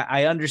easy.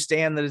 I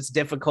understand that it's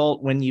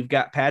difficult when you've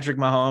got Patrick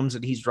Mahomes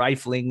and he's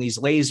rifling these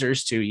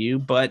lasers to you,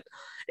 but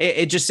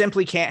it just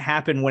simply can't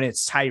happen when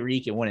it's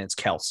Tyreek and when it's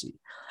Kelsey.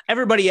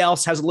 Everybody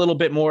else has a little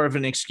bit more of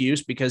an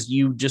excuse because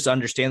you just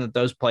understand that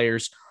those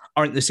players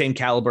aren't the same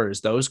caliber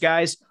as those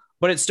guys.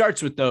 But it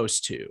starts with those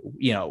two.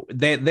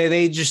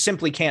 They just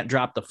simply can't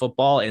drop the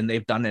football, and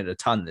they've done it a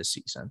ton this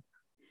season.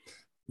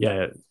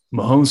 Yeah,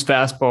 Mahomes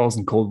fastballs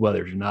and cold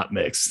weather do not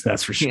mix.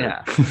 That's for sure.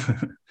 Yeah.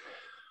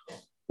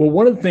 Well,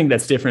 one of the things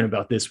that's different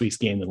about this week's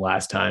game than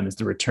last time is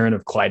the return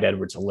of Clyde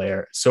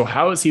Edwards-Helaire. So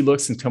how has he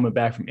looked since coming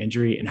back from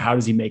injury, and how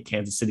does he make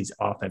Kansas City's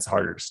offense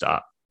harder to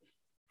stop?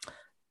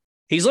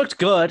 He's looked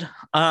good.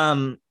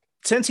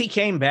 Since he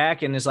came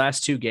back in his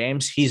last 2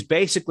 games, he's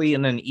basically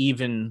in an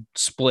even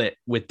split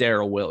with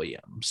Darrell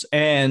Williams.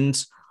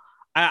 And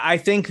I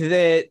think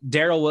that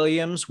Darrell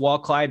Williams, while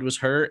Clyde was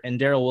hurt and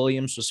Darrell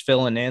Williams was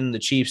filling in, the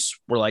Chiefs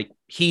were like,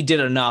 he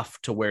did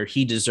enough to where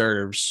he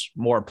deserves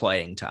more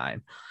playing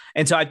time.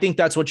 And so I think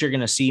that's what you're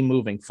going to see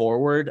moving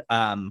forward.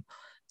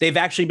 They've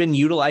actually been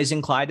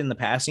utilizing Clyde in the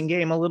passing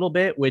game a little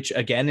bit, which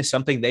again is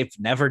something they've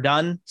never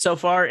done so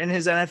far in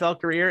his NFL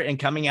career. And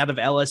coming out of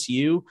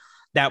LSU,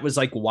 that was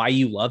like why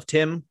you loved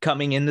him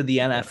coming into the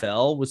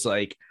NFL, was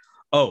like,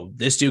 oh,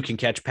 this dude can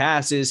catch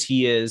passes.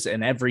 He is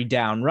an every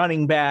down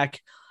running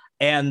back.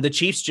 And the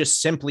Chiefs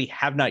just simply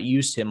have not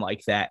used him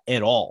like that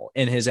at all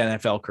in his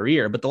NFL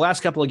career. But the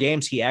last couple of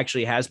games, he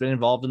actually has been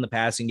involved in the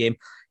passing game.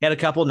 He had a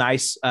couple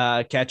nice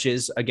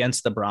catches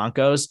against the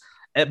Broncos.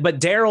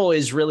 But Darrell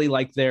is really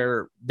like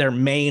their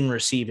main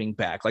receiving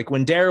back. Like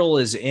when Darrell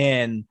is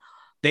in,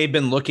 they've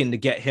been looking to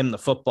get him the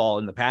football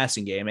in the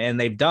passing game, and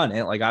they've done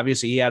it. Like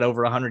obviously he had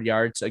over 100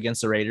 yards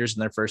against the Raiders in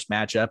their first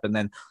matchup. And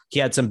then he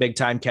had some big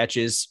time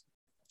catches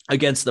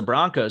against the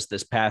Broncos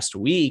this past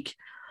week.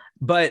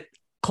 But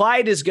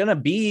Clyde is going to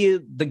be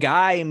the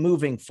guy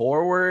moving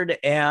forward,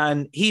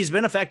 and he's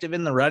been effective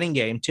in the running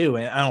game too.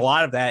 And a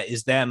lot of that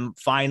is them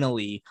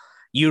finally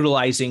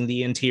utilizing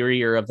the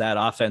interior of that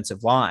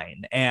offensive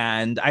line.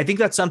 And I think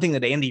that's something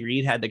that Andy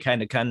Reid had to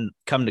kind of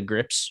come to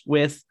grips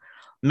with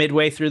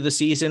midway through the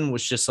season,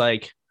 was just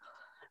like,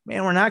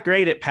 man, we're not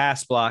great at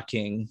pass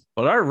blocking,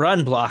 but our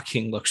run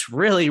blocking looks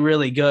really,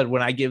 really good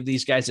when I give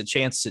these guys a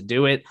chance to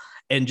do it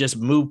and just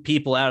move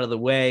people out of the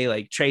way,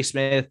 like Trey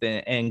Smith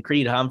and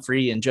Creed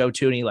Humphrey and Joe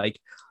Thuney. Like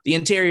the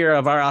interior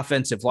of our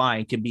offensive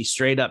line can be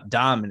straight up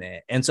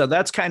dominant. And so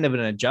that's kind of an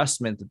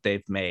adjustment that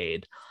they've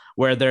made,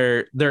 where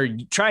they're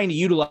trying to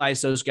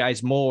utilize those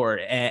guys more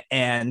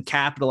and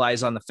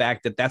capitalize on the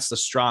fact that that's the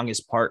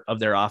strongest part of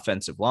their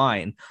offensive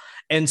line.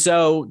 And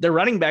so their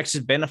running backs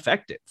have been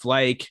effective.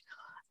 Like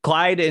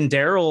Clyde and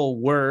Darrell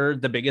were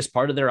the biggest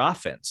part of their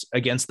offense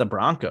against the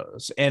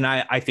Broncos. And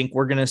I think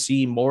we're going to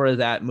see more of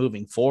that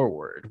moving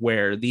forward,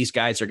 where these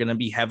guys are going to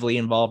be heavily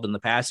involved in the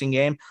passing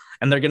game,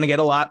 and they're going to get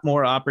a lot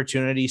more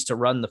opportunities to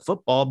run the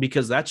football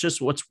because that's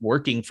just what's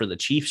working for the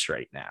Chiefs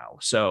right now.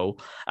 So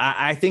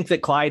I think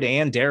that Clyde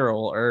and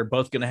Darrell are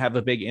both going to have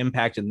a big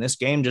impact in this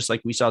game, just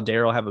like we saw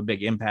Darrell have a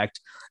big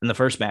impact in the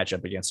first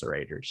matchup against the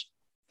Raiders.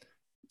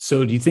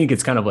 So do you think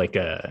it's kind of like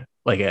a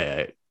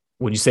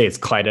would you say it's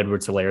Clyde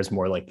Edwards-Helaire is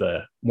more like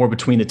more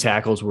between the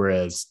tackles,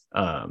 whereas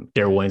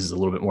Darrell Williams is a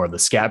little bit more of the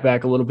scat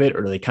back a little bit,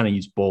 or do they kind of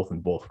use both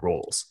in both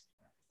roles?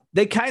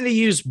 They kind of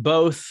use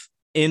both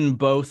in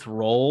both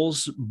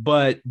roles,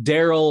 but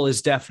Daryl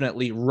is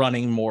definitely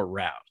running more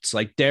routes.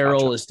 Like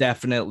Daryl is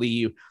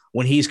definitely,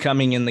 when he's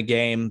coming in the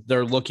game,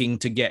 they're looking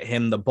to get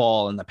him the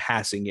ball in the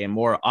passing game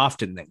more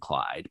often than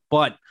Clyde.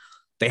 But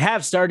they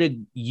have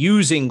started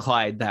using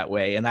Clyde that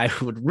way. And I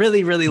would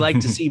really, really like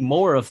to see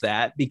more of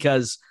that,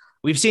 because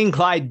we've seen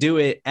Clyde do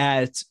it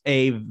at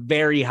a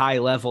very high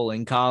level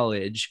in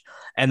college.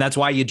 And that's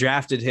why you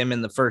drafted him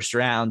in the first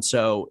round.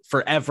 So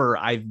forever,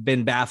 I've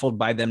been baffled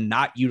by them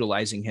not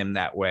utilizing him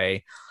that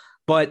way.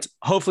 But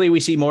hopefully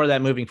we see more of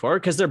that moving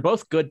forward, because they're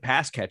both good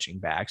pass catching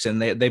backs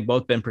and they've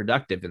both been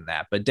productive in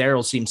that. But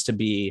Daryl seems to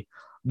be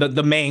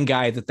the main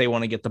guy that they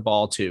want to get the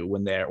ball to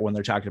when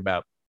they're talking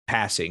about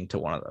passing to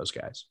one of those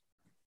guys.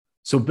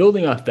 So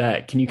building off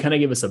that, can you kind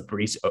of give us a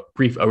brief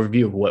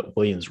overview of what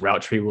Williams'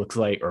 route tree looks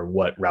like, or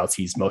what routes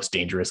he's most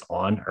dangerous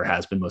on or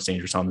has been most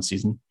dangerous on this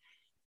season?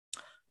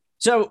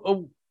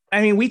 So,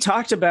 I mean, we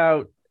talked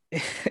about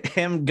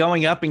him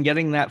going up and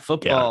getting that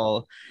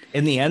football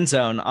in the end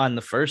zone on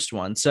the first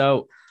one.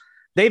 So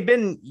they've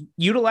been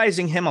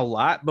utilizing him a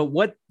lot, but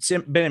what's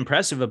been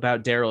impressive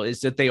about Daryl is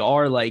that they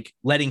are like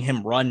letting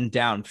him run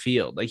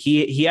downfield. Like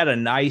he had a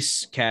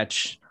nice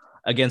catch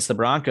against the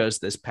Broncos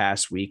this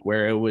past week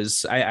where it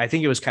was, I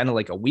think it was kind of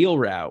like a wheel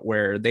route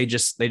where they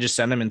just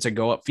sent him in to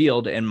go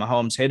upfield and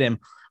Mahomes hit him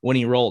when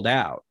he rolled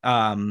out.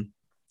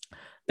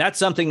 That's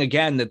something,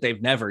 again, that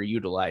they've never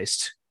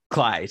utilized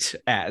Clyde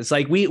as.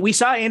 Like we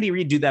saw Andy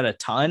Reid do that a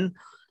ton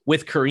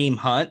with Kareem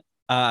Hunt,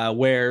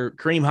 where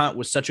Kareem Hunt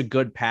was such a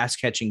good pass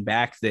catching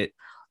back that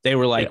they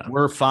were like,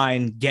 we're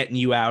fine getting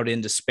you out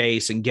into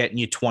space and getting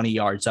you 20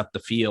 yards up the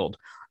field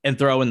and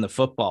throwing the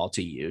football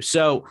to you.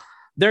 So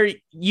they're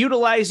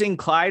utilizing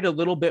Clyde a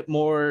little bit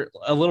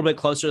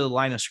closer to the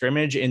line of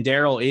scrimmage. And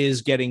Daryl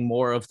is getting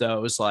more of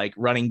those like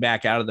running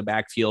back out of the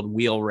backfield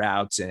wheel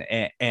routes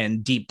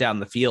and deep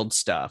down the field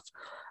stuff.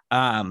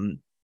 I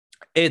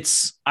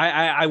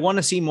want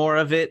to see more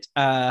of it.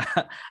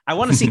 I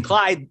want to see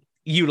Clyde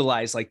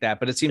utilized like that,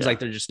 but it seems like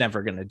they're just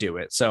never going to do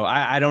it. So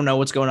I don't know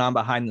what's going on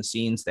behind the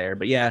scenes there,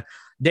 but yeah,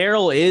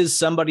 Daryl is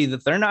somebody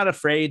that they're not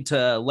afraid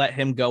to let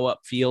him go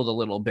upfield a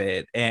little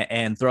bit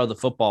and throw the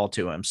football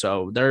to him.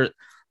 So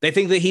they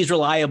think that he's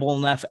reliable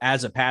enough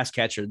as a pass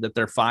catcher that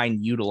they're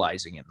fine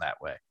utilizing him that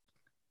way.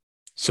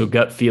 So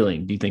gut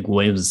feeling, do you think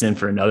Williams is in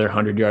for another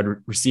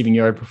 100-yard receiving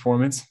yard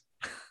performance?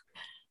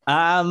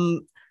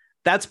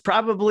 That's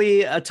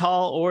probably a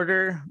tall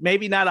order,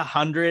 maybe not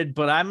 100,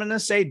 but I'm going to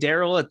say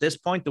Daryl at this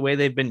point, the way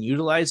they've been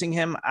utilizing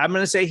him, I'm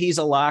going to say he's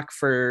a lock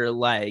for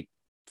like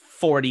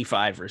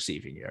 45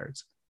 receiving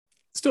yards.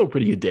 Still a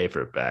pretty good day for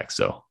a back.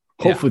 So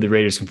hopefully the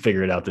Raiders can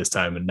figure it out this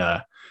time and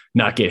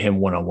not get him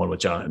one-on-one with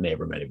Jonathan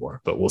Abram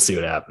anymore, but we'll see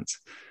what happens.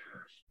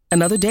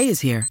 Another day is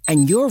here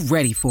and you're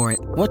ready for it.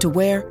 What to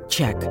wear?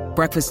 Check.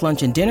 Breakfast,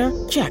 lunch, and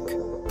dinner? Check.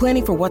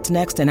 Planning for what's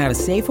next and how to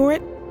save for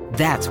it?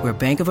 That's where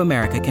Bank of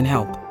America can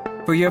help.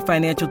 For your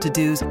financial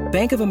to-dos,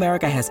 Bank of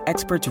America has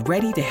experts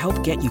ready to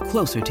help get you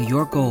closer to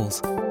your goals.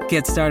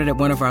 Get started at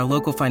one of our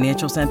local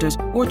financial centers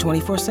or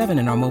 24/7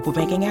 in our mobile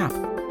banking app.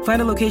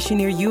 Find a location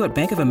near you at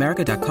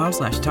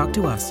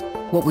bankofamerica.com/talktous.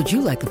 What would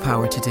you like the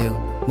power to do?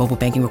 Mobile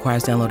banking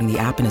requires downloading the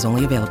app and is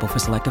only available for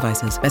select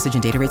devices. Message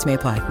and data rates may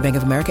apply. Bank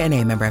of America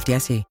NA, member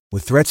FDIC.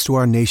 With threats to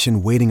our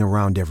nation waiting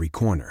around every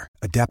corner,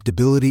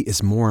 adaptability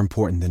is more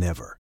important than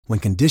ever. When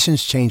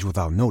conditions change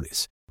without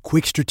notice,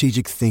 quick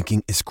strategic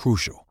thinking is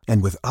crucial.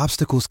 And with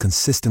obstacles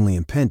consistently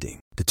impending,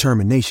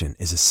 determination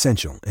is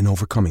essential in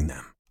overcoming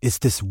them. It's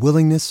this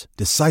willingness,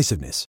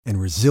 decisiveness,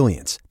 and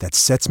resilience that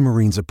sets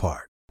Marines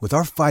apart. With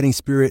our fighting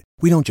spirit,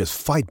 we don't just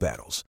fight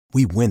battles,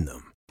 we win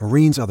them.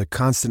 Marines are the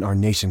constant our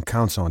nation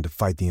counts on to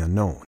fight the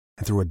unknown.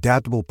 And through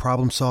adaptable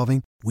problem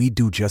solving, we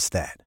do just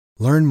that.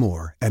 Learn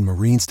more at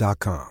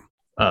marines.com.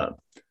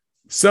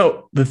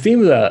 So the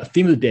theme of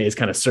the day is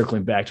kind of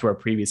circling back to our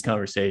previous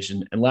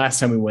conversation. And last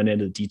time we went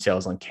into the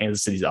details on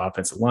Kansas City's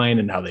offensive line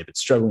and how they've been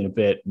struggling a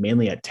bit,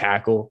 mainly at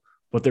tackle,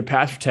 but their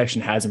pass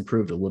protection has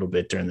improved a little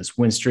bit during this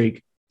win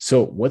streak.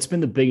 So what's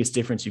been the biggest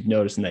difference you've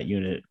noticed in that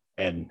unit,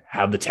 and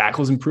have the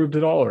tackles improved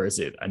at all? Or is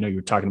it, I know you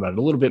were talking about it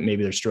a little bit,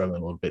 maybe they're struggling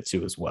a little bit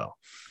too as well.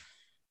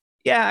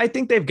 Yeah, I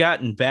think they've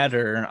gotten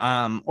better.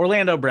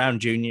 Orlando Brown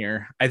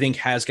Jr., I think,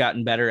 has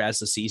gotten better as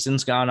the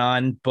season's gone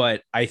on,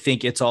 but I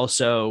think it's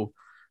also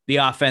the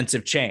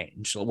offensive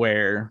change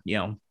where,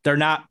 they're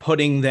not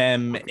putting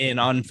them in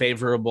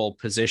unfavorable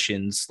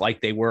positions like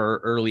they were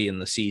early in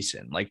the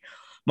season. Like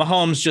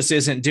Mahomes just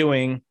isn't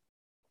doing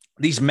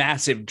these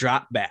massive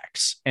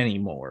dropbacks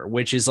anymore,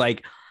 which is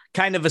like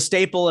kind of a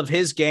staple of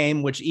his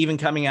game, which even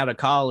coming out of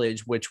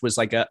college, which was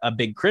like a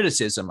big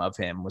criticism of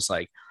him, was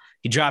like,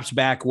 he drops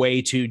back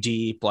way too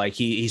deep. Like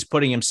he's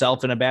putting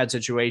himself in a bad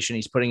situation.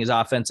 He's putting his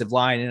offensive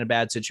line in a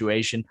bad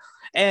situation.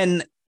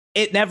 And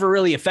it never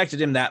really affected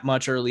him that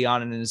much early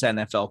on in his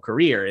NFL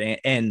career.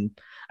 And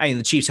I mean,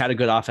 the Chiefs had a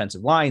good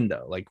offensive line,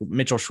 though. Like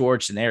Mitchell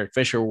Schwartz and Eric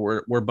Fisher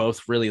were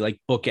both really like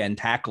bookend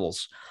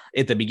tackles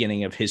at the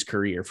beginning of his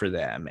career for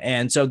them.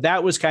 And so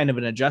that was kind of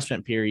an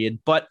adjustment period.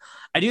 But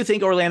I do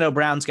think Orlando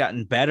Brown's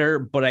gotten better,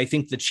 but I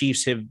think the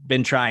Chiefs have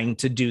been trying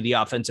to do the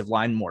offensive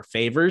line more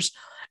favors.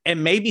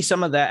 And maybe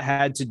some of that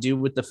had to do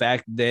with the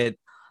fact that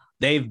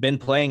they've been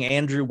playing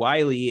Andrew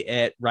Wiley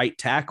at right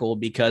tackle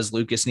because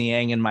Lucas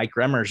Niang and Mike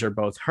Remmers are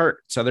both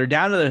hurt. So they're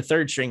down to their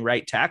third string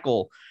right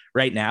tackle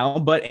right now,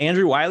 but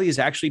Andrew Wiley has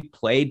actually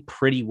played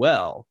pretty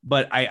well.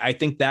 But I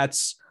think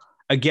that's,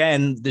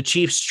 again, the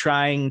Chiefs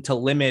trying to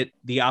limit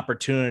the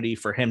opportunity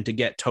for him to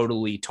get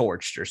totally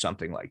torched or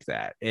something like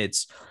that.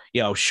 It's,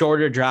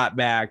 shorter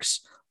dropbacks,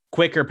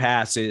 quicker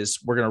passes.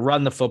 We're going to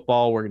run the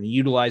football. We're going to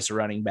utilize the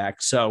running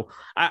back. So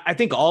I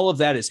think all of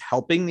that is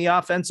helping the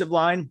offensive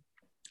line.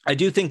 I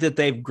do think that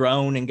they've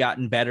grown and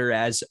gotten better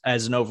as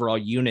an overall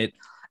unit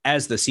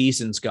as the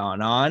season's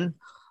gone on.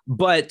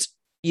 But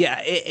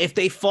yeah, if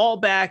they fall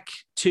back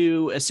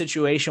to a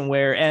situation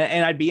where,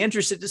 and I'd be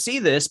interested to see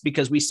this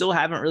because we still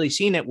haven't really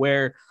seen it,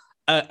 where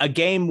a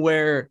game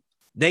where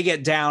they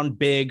get down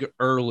big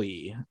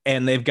early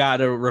and they've got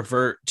to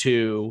revert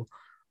to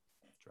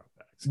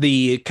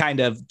the kind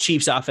of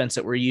Chiefs offense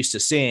that we're used to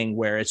seeing,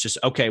 where it's just,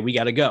 okay, we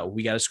got to go.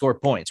 We got to score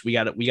points. We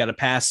got to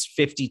pass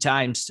 50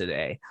 times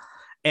today.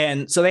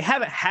 And so they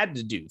haven't had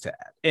to do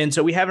that. And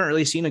so we haven't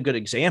really seen a good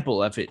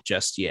example of it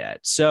just yet.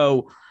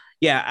 So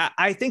yeah,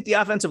 I think the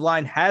offensive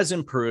line has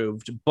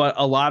improved, but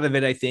a lot of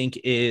it, I think,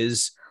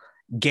 is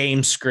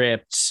game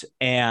script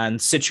and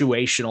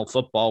situational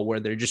football where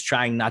they're just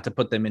trying not to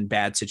put them in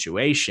bad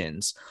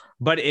situations.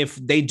 But if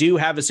they do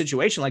have a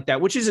situation like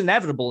that, which is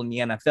inevitable in the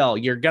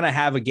NFL, you're going to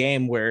have a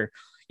game where,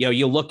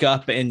 you look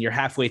up and you're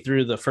halfway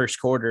through the first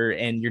quarter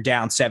and you're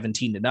down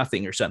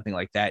 17-0 or something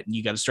like that. And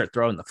you got to start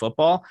throwing the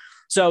football.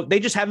 So they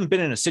just haven't been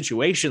in a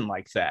situation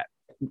like that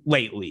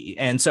lately.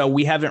 And so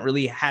we haven't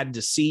really had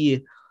to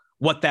see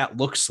what that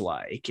looks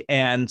like.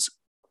 And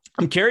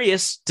I'm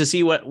curious to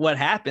see what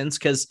happens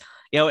because,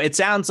 it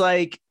sounds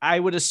like I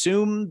would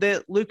assume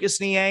that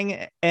Lucas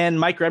Niang and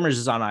Mike Remmers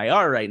is on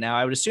IR right now.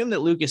 I would assume that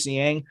Lucas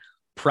Niang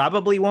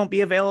probably won't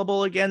be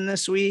available again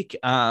this week.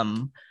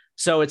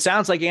 So it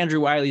sounds like Andrew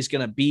Wiley's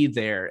going to be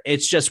there.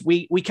 It's just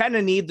we kind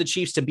of need the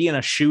Chiefs to be in a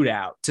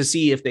shootout to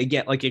see if they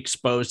get like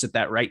exposed at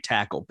that right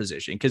tackle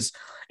position. Because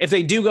if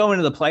they do go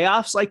into the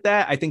playoffs like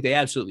that, I think they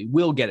absolutely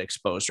will get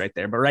exposed right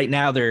there. But right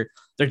now they're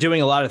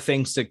doing a lot of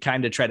things to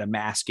kind of try to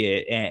mask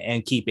it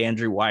and keep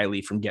Andrew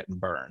Wiley from getting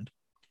burned.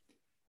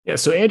 Yeah,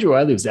 so Andrew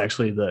Wiley was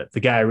actually the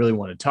guy I really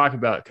wanted to talk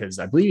about because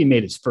I believe he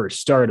made his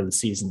first start of the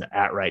season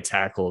at right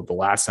tackle the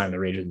last time the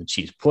Raiders and the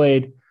Chiefs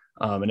played.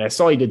 And I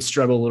saw he did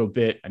struggle a little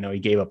bit. I know he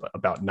gave up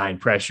about 9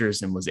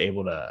 pressures and was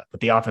able to, but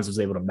the offense was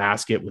able to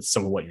mask it with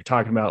some of what you're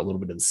talking about, a little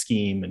bit of the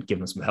scheme and give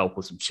him some help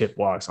with some chip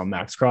walks on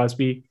Max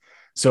Crosby.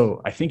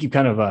 So I think you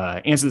kind of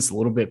answered this a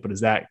little bit, but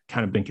has that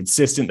kind of been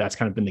consistent? That's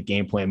kind of been the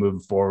game plan moving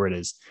forward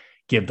is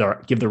give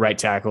the right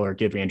tackle or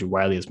give Andrew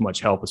Wiley as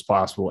much help as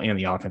possible and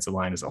the offensive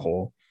line as a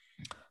whole.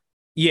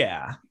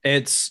 Yeah,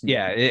 it's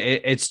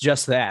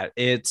just that.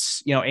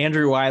 It's,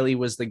 Andrew Wiley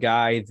was the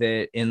guy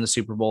that in the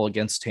Super Bowl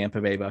against Tampa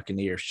Bay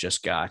Buccaneers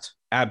just got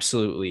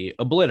absolutely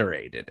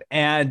obliterated.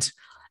 And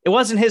it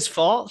wasn't his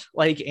fault.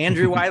 Like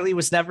Andrew Wiley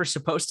was never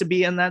supposed to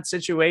be in that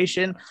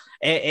situation.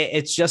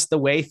 It's just the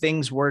way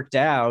things worked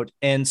out.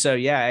 And so,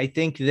 yeah, I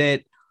think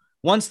that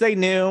once they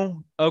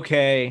knew,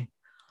 okay,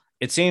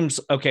 it seems,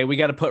 okay, we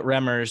got to put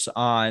Remmers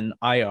on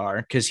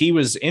IR because he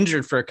was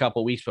injured for a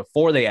couple of weeks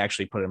before they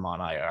actually put him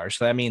on IR.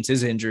 So that means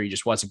his injury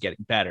just wasn't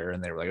getting better.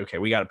 And they were like, okay,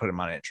 we got to put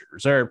him on injured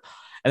reserve.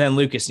 And then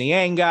Lucas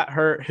Niang got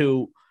hurt,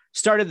 who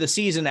started the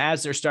season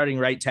as their starting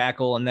right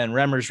tackle. And then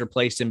Remmers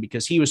replaced him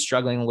because he was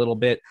struggling a little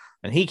bit.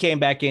 And he came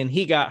back in,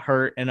 he got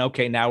hurt. And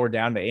okay, now we're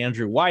down to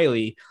Andrew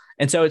Wiley.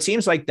 And so it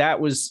seems like that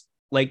was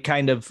like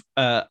kind of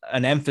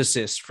an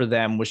emphasis for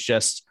them was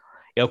just,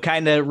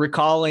 kind of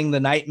recalling the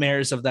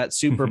nightmares of that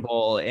Super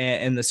Bowl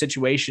and the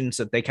situations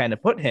that they kind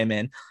of put him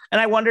in. And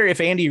I wonder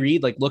if Andy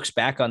Reid like looks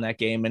back on that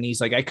game and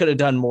he's like, I could have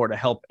done more to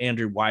help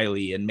Andrew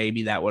Wiley and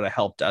maybe that would have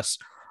helped us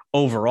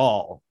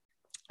overall.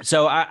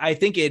 So I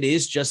think it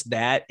is just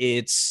that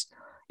it's,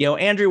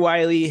 Andrew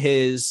Wiley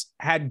has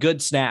had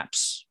good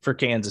snaps for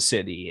Kansas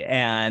City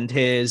and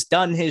has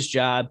done his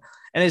job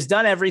and has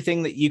done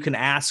everything that you can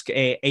ask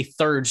a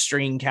third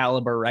string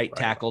caliber right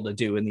tackle to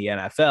do in the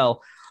NFL.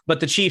 But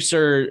the Chiefs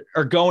are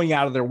going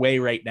out of their way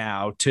right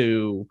now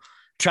to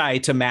try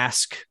to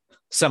mask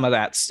some of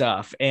that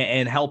stuff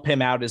and help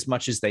him out as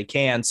much as they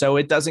can. So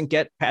it doesn't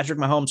get Patrick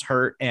Mahomes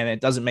hurt and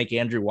it doesn't make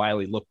Andrew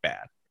Wiley look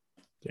bad.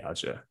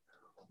 Gotcha.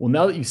 Well,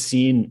 now that you've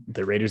seen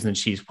the Raiders and the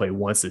Chiefs play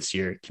once this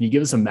year, can you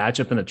give us a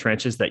matchup in the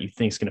trenches that you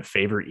think is going to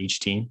favor each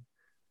team?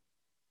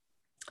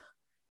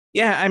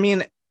 Yeah, I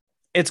mean,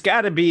 it's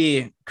got to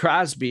be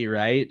Crosby,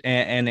 right?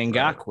 And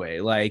Ngakoue.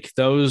 Right. Like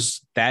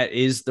that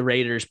is the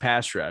Raiders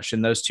pass rush.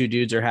 And those two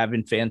dudes are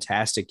having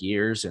fantastic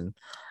years. And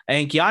I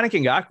think Yannick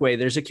Ngakoue,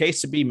 there's a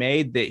case to be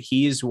made that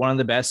he's one of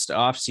the best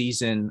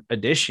offseason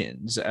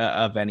additions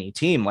of any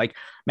team. Like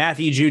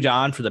Matthew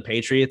Judon for the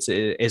Patriots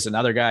is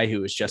another guy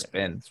who has just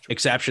been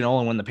exceptional.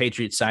 And when the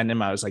Patriots signed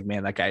him, I was like,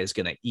 man, that guy is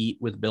going to eat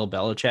with Bill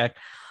Belichick.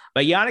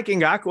 But Yannick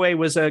Ngakoue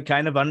was a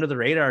kind of under the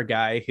radar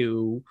guy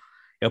who,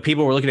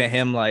 people were looking at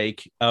him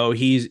like, oh,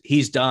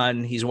 he's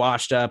done. He's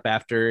washed up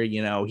after,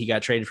 he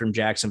got traded from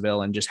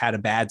Jacksonville and just had a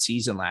bad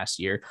season last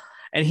year.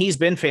 And he's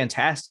been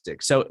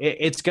fantastic. So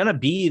it's going to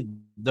be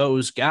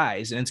those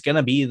guys, and it's going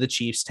to be the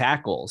Chiefs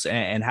tackles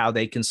and how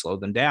they can slow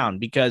them down,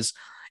 because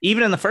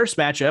even in the first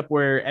matchup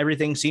where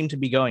everything seemed to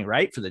be going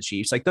right for the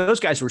Chiefs, like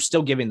those guys were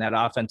still giving that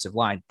offensive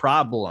line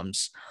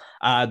problems.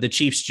 The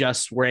Chiefs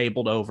just were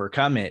able to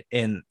overcome it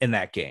in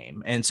that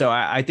game. And so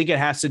I think it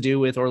has to do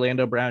with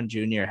Orlando Brown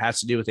Jr., it has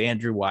to do with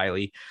Andrew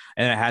Wiley,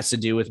 and it has to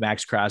do with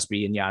Max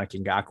Crosby and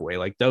Yannick Ngakoue.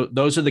 Like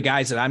those are the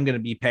guys that I'm going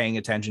to be paying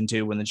attention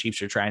to when the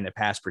Chiefs are trying to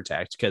pass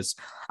protect, because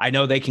I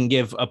know they can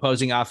give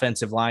opposing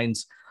offensive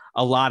lines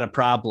a lot of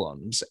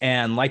problems.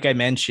 And like I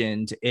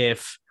mentioned,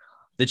 if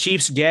the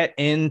Chiefs get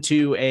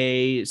into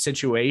a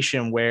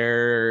situation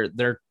where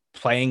they're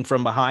playing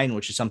from behind,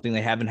 which is something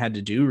they haven't had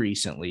to do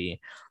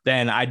recently,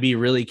 then I'd be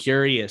really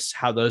curious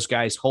how those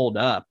guys hold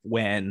up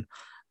when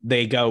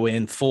they go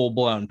in full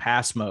blown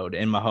pass mode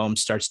and Mahomes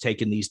starts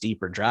taking these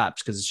deeper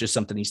drops, because it's just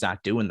something he's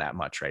not doing that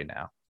much right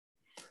now.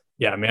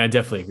 Yeah, I mean, I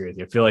definitely agree with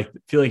you. I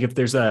feel like if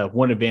there's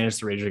one advantage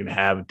the Raiders are going to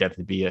have, it'd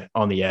definitely be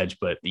on the edge,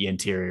 but the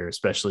interior,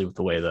 especially with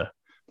the way the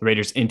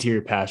Raiders'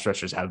 interior pass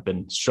rushers have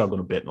been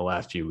struggling a bit in the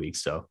last few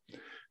weeks. So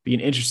be an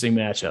interesting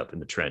matchup in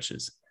the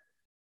trenches.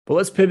 But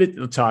let's pivot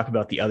to talk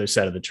about the other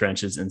side of the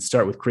trenches and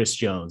start with Chris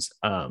Jones.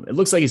 It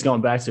looks like he's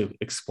going back to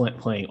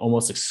playing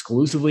almost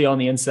exclusively on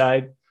the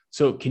inside.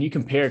 So can you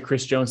compare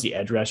Chris Jones, the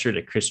edge rusher,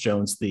 to Chris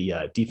Jones,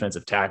 the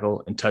defensive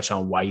tackle, and touch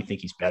on why you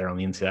think he's better on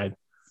the inside?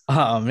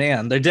 Oh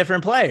man, they're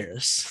different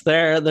players.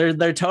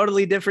 They're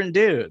totally different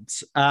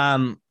dudes.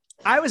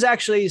 I was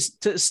actually,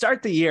 to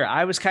start the year,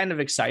 I was kind of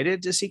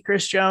excited to see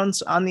Chris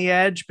Jones on the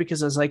edge,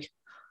 because I was like,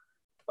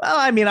 well,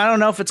 I mean, I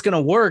don't know if it's going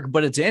to work,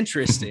 but it's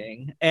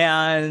interesting.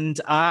 And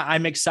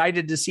I'm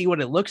excited to see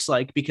what it looks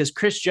like, because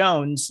Chris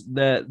Jones,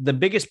 the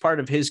biggest part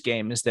of his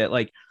game is that,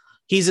 like,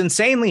 he's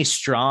insanely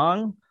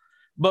strong,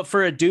 but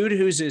for a dude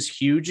who's as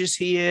huge as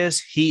he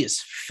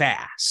is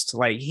fast.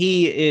 Like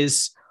he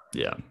is,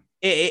 yeah.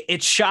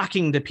 It's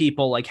shocking to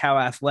people like how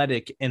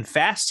athletic and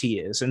fast he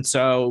is. And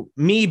so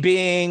me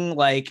being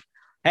like,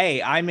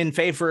 hey, I'm in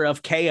favor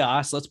of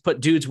chaos, let's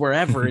put dudes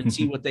wherever and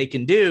see what they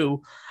can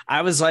do,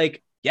 I was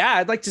like, yeah,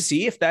 I'd like to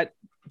see if that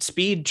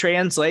speed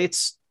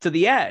translates to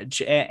the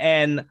edge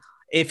and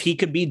if he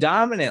could be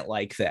dominant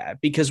like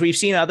that, because we've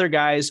seen other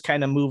guys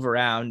kind of move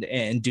around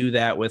and do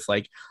that with,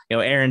 like,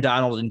 Aaron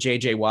Donald and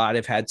JJ Watt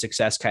have had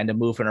success kind of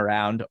moving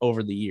around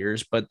over the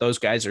years, but those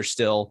guys are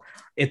still,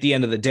 at the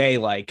end of the day,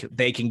 like,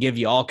 they can give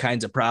you all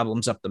kinds of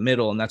problems up the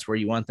middle, and that's where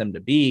you want them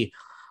to be.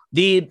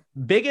 The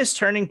biggest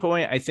turning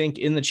point, I think,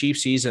 in the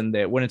Chiefs season,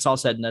 that when it's all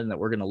said and done that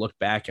we're going to look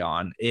back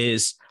on,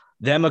 is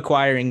them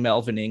acquiring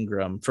Melvin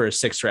Ingram for a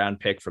 6th round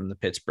pick from the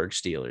Pittsburgh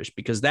Steelers,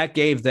 because that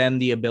gave them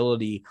the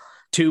ability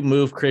to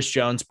move Chris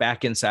Jones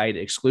back inside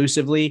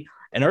exclusively.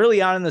 And early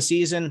on in the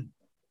season,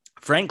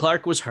 Frank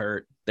Clark was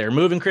hurt. They're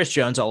moving Chris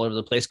Jones all over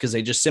the place because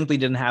they just simply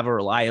didn't have a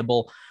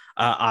reliable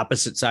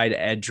opposite side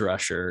edge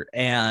rusher.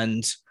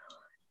 And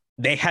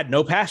they had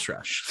no pass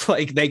rush.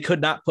 Like, they could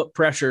not put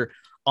pressure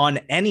on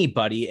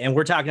anybody. And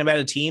we're talking about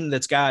a team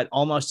that's got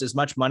almost as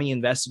much money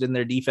invested in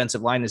their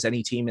defensive line as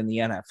any team in the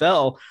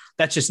NFL.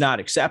 That's just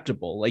not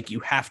acceptable. Like, you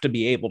have to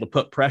be able to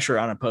put pressure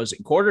on opposing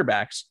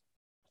quarterbacks.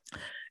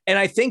 And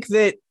I think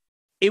that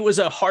it was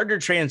a harder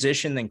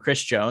transition than Chris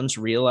Jones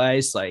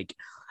realized. Like,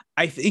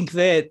 I think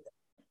that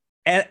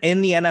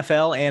in the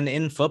NFL and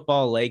in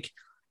football, like,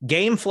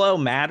 game flow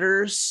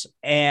matters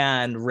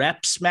and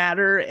reps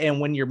matter. And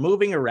when you're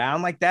moving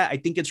around like that, I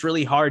think it's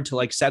really hard to,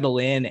 like, settle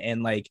in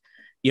and, like,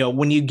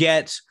 when you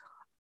get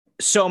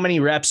so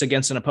many reps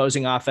against an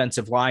opposing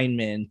offensive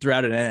lineman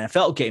throughout an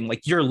NFL game,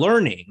 like, you're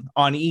learning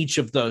on each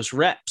of those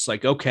reps.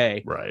 Like,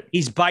 okay, right,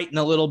 he's biting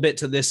a little bit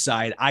to this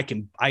side. I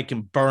can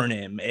burn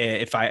him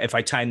if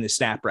I time the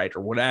snap right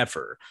or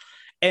whatever.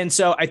 And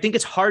so I think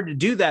it's hard to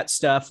do that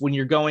stuff when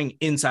you're going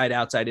inside,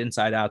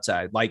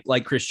 outside,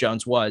 like Chris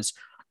Jones was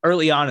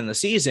early on in the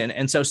season.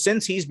 And so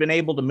since he's been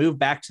able to move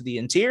back to the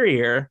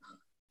interior,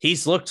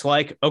 he's looked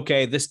like,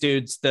 okay, this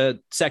dude's the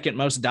second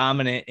most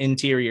dominant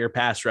interior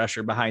pass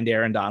rusher behind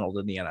Aaron Donald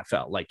in the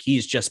NFL. Like,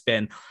 he's just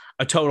been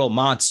a total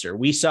monster.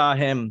 We saw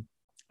him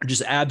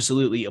just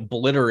absolutely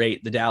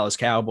obliterate the Dallas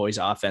Cowboys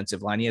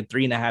offensive line. He had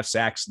 3.5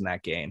 sacks in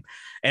that game.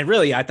 And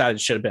really, I thought it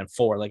should have been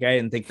 4. Like, I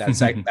didn't think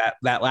that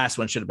that last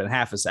one should have been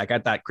half a sack. I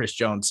thought Chris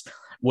Jones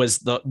was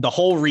the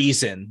whole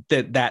reason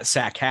that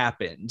sack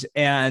happened.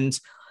 And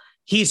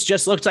he's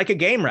just looked like a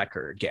game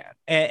wrecker again.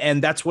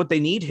 And that's what they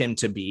need him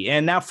to be.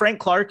 And now Frank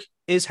Clark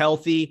is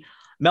healthy.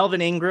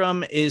 Melvin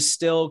Ingram is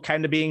still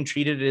kind of being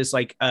treated as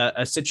like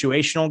a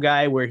situational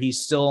guy where he's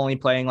still only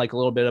playing like a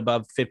little bit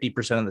above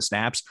 50% of the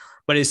snaps,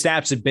 but his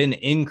snaps have been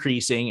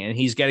increasing and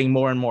he's getting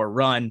more and more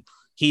run.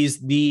 He's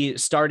the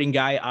starting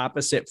guy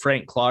opposite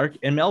Frank Clark,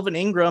 and Melvin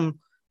Ingram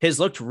has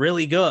looked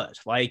really good.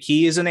 Like,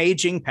 he is an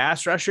aging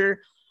pass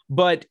rusher,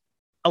 but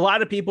a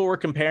lot of people were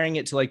comparing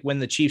it to like when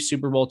the Chiefs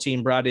Super Bowl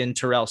team brought in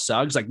Terrell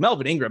Suggs. Like,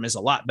 Melvin Ingram is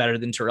a lot better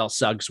than Terrell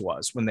Suggs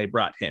was when they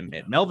brought him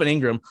in. Melvin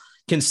Ingram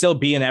can still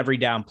be an every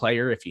down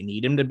player if you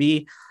need him to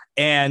be.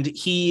 And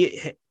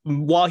he,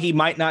 while he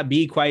might not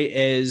be quite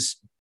as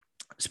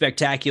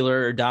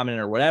spectacular or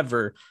dominant or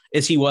whatever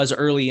as he was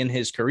early in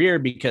his career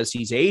because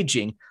he's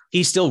aging,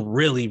 he's still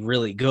really,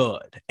 really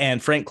good.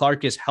 And Frank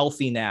Clark is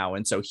healthy now.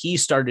 And so he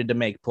started to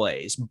make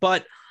plays.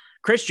 But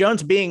Chris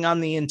Jones being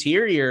on the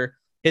interior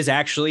has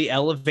actually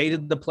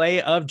elevated the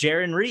play of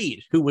Jarran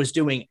Reed, who was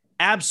doing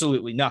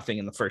absolutely nothing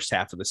in the first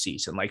half of the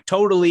season, like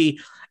totally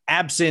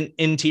absent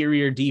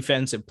interior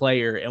defensive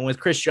player. And with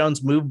Chris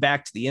Jones moved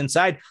back to the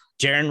inside,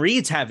 Jarran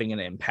Reed's having an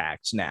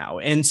impact now.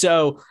 And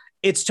so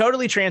it's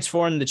totally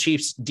transformed the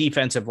Chiefs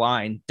defensive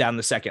line down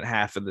the second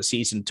half of the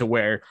season to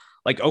where,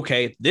 like,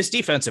 okay, this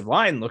defensive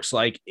line looks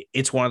like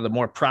it's one of the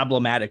more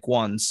problematic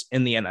ones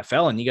in the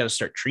NFL, and you got to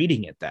start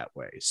treating it that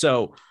way.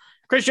 So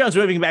Chris Jones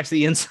moving back to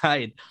the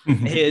inside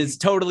has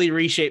totally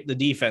reshaped the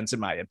defense, in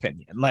my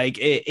opinion. Like,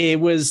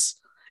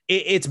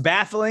 it's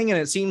baffling. And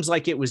it seems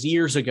like it was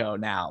years ago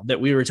now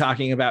that we were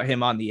talking about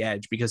him on the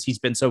edge because he's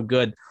been so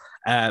good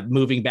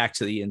moving back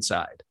to the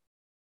inside.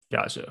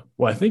 Gotcha.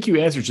 Well, I think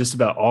you answered just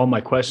about all my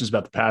questions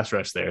about the pass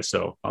rush there.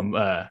 So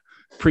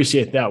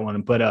appreciate that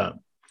one. But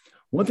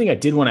one thing I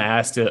did want to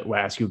ask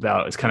you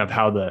about is kind of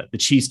how the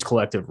Chiefs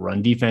collective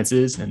run defense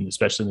is, and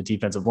especially in the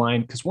defensive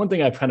line. Because one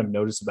thing I've kind of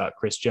noticed about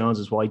Chris Jones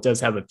is while he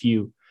does have a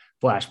few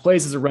flash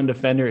plays as a run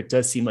defender, it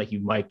does seem like you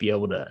might be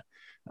able to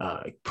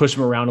push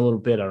him around a little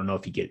bit. I don't know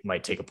if he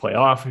might take a play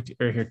off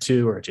or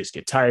two, or just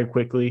get tired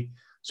quickly.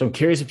 So I'm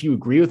curious if you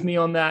agree with me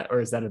on that,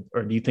 or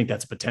or do you think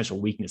that's a potential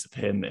weakness of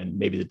him and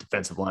maybe the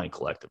defensive line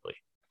collectively?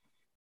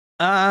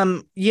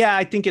 Yeah,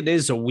 I think it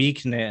is a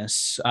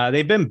weakness.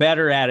 They've been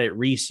better at it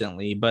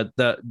recently, but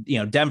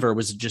Denver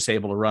was just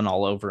able to run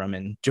all over him,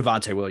 and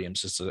Javonte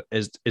Williams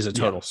is a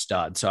total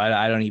stud. So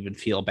I don't even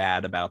feel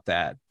bad about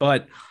that.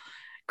 But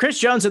Chris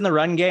Jones in the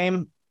run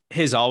game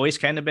has always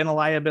kind of been a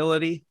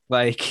liability.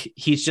 Like,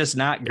 he's just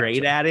not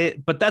great at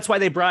it, but that's why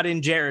they brought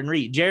in Jarran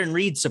Reed. Jarran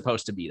Reed's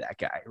supposed to be that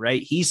guy,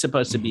 right? He's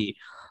supposed to be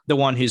the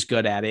one who's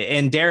good at it.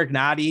 And Derek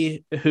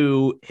Nottie,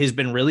 who has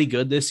been really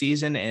good this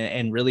season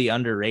and really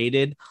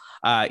underrated,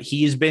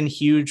 he's been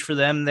huge for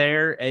them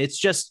there. It's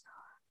just,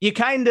 you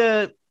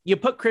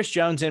put Chris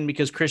Jones in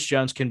because Chris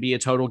Jones can be a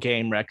total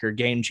game wrecker,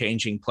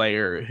 game-changing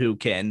player who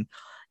can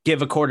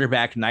give a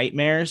quarterback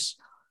nightmares.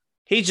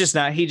 He just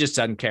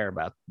doesn't care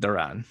about the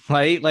run.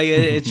 Like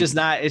it's just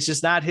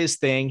not his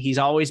thing. He's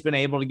always been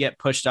able to get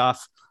pushed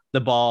off the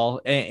ball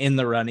in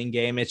the running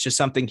game. It's just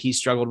something he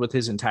struggled with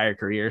his entire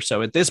career.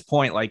 So at this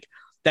point, like,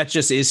 that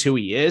just is who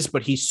he is,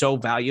 but he's so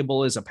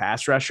valuable as a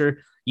pass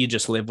rusher. You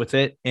just live with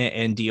it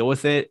and deal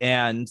with it.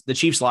 And the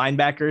Chiefs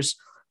linebackers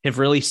have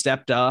really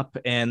stepped up,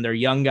 and their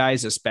young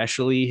guys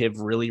especially have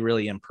really,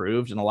 really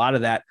improved. And a lot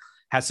of that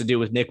has to do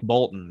with Nick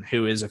Bolton,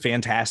 who is a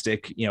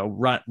fantastic,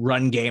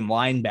 run game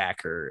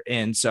linebacker.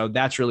 And so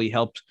that's really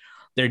helped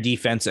their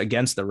defense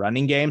against the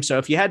running game. So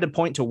if you had to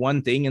point to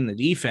one thing in the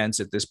defense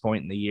at this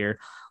point in the year,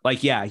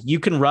 like, yeah, you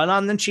can run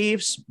on the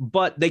Chiefs,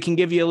 but they can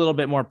give you a little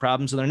bit more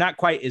problems. So they're not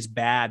quite as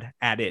bad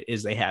at it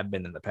as they have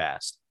been in the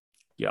past.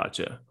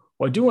 Gotcha.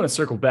 Well, I do want to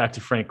circle back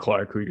to Frank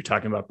Clark, who you're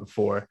talking about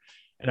before.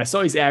 And I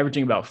saw he's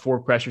averaging about 4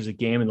 pressures a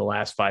game in the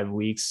last 5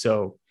 weeks.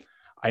 So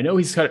I know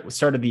he's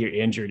started the year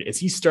injured. Is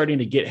he starting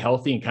to get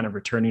healthy and kind of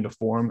returning to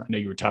form? I know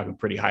you were talking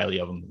pretty highly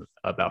of him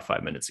about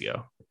 5 minutes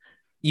ago.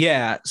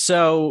 Yeah.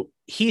 So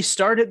he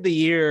started the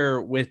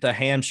year with a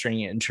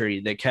hamstring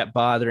injury that kept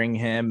bothering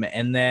him.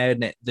 And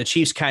then the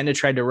Chiefs kind of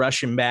tried to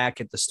rush him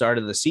back at the start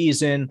of the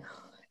season.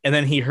 And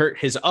then he hurt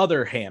his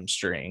other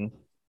hamstring.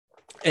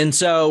 And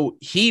so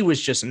he was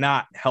just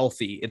not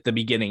healthy at the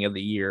beginning of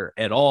the year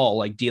at all,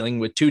 like dealing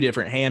with 2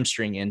 different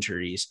hamstring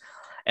injuries.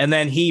 And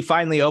then he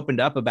finally opened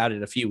up about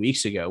it a few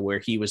weeks ago, where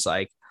he was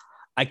like,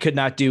 I could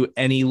not do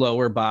any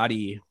lower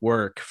body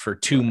work for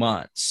 2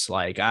 months.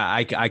 Like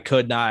I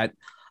could not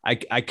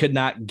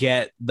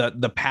get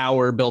the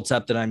power built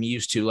up that I'm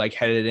used to, like,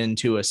 headed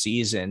into a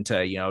season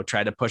to,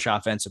 try to push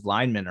offensive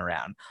linemen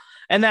around.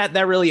 And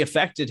that really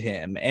affected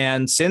him.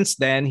 And since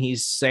then,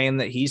 he's saying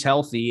that he's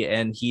healthy,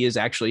 and he has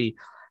actually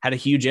had a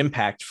huge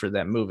impact for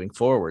them moving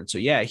forward. So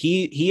yeah,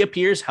 he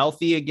appears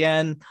healthy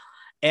again.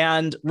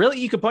 And really,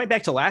 you could point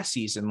back to last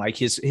season. Like,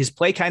 his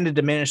play kind of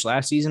diminished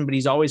last season, but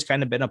he's always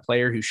kind of been a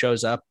player who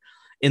shows up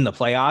in the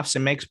playoffs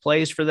and makes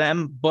plays for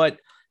them. But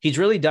he's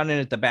really done it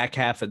at the back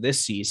half of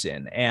this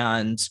season,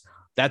 and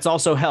that's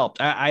also helped.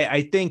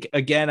 I think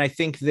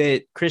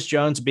that Chris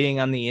Jones being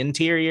on the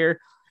interior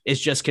is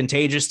just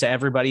contagious to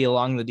everybody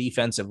along the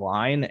defensive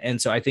line.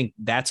 And so I think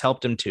that's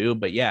helped him too.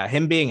 But yeah,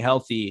 him being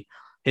healthy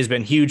has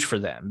been huge for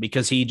them,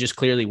 because he just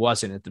clearly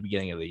wasn't at the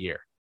beginning of the year.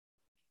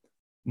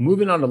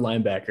 Moving on to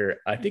linebacker,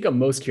 I think I'm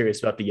most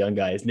curious about the young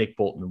guys, Nick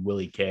Bolton and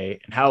Willie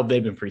Gay, and how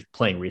they've been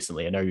playing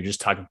recently. I know you're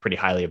just talking pretty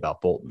highly about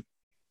Bolton.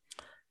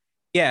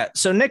 Yeah.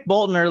 So Nick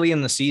Bolton early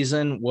in the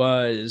season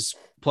was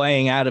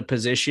playing out of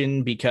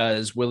position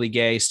because Willie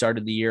Gay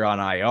started the year on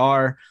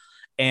IR,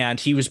 and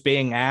he was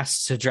being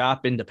asked to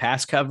drop into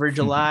pass coverage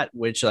a lot,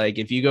 which, like,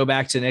 if you go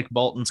back to Nick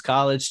Bolton's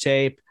college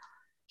tape,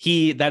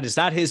 that is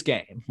not his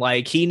game.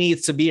 Like, he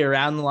needs to be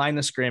around the line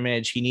of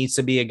scrimmage. He needs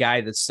to be a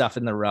guy that's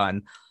stuffing the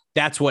run.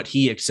 That's what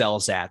he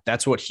excels at.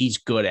 That's what he's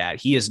good at.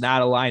 He is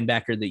not a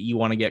linebacker that you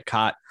want to get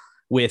caught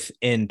with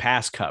in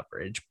pass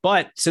coverage.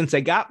 But since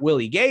they got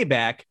Willie Gay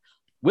back,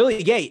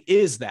 Willie Gay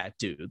is that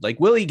dude. Like,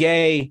 Willie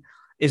Gay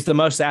is the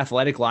most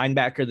athletic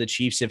linebacker the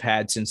Chiefs have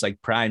had since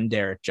like prime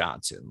Derek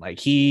Johnson. Like,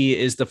 he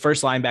is the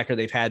first linebacker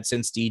they've had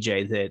since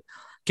DJ that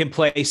can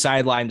play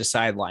sideline to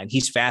sideline.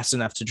 He's fast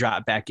enough to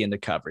drop back into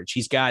coverage.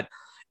 He's got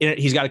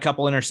a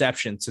couple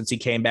interceptions since he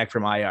came back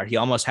from IR. He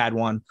almost had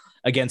one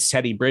against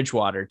Teddy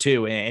Bridgewater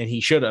too, and he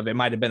should have. It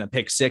might have been a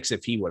pick six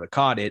if he would have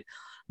caught it,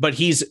 but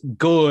he's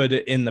good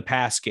in the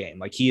pass game.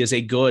 Like, he is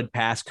a good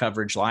pass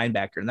coverage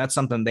linebacker, and that's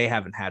something they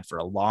haven't had for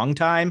a long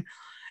time.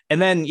 And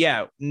then,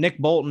 yeah, Nick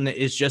Bolton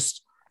is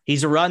just,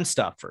 he's a run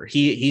stuffer.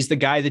 He's the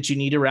guy that you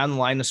need around the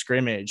line of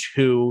scrimmage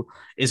who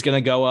is going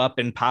to go up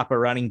and pop a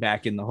running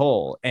back in the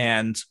hole.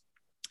 And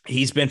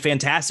he's been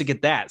fantastic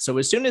at that. So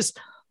as soon as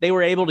they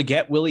were able to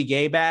get Willie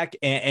Gay back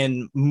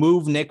and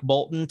move Nick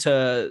Bolton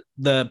to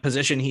the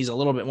position he's a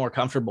little bit more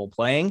comfortable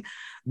playing,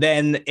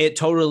 then it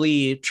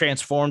totally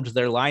transformed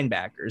their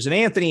linebackers. And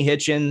Anthony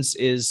Hitchens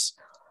is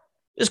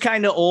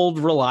kind of old,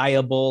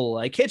 reliable.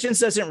 Like,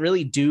 Hitchens doesn't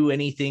really do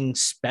anything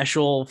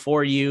special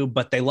for you,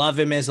 but they love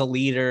him as a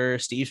leader.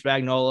 Steve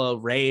Spagnuolo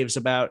raves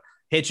about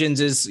Hitchens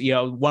is,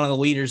 one of the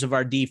leaders of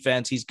our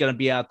defense. He's going to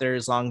be out there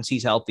as long as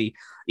he's healthy,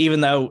 even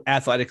though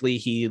athletically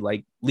he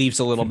like leaves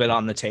a little bit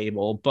on the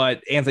table.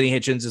 But Anthony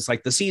Hitchens is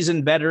like the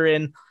seasoned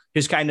veteran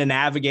who's kind of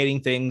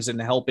navigating things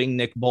and helping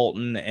Nick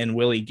Bolton and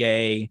Willie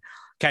Gay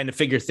kind of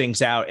figure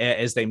things out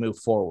as they move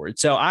forward.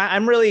 So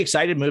I'm really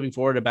excited moving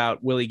forward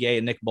about Willie Gay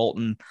and Nick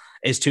Bolton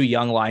as two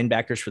young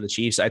linebackers for the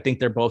Chiefs. I think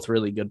they're both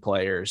really good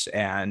players,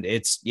 and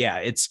it's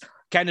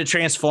kind of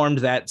transformed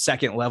that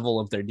second level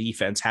of their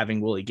defense, having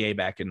Willie Gay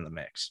back into the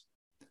mix.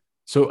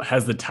 So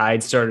has the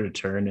tide started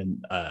to turn,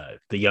 and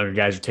the younger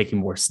guys are taking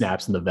more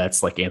snaps than the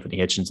vets like Anthony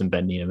Hitchens and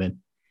Ben Niemann?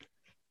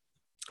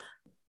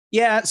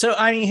 Yeah. So,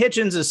 I mean,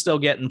 Hitchens is still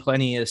getting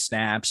plenty of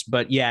snaps,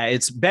 but yeah,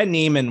 it's Ben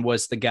Niemann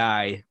was the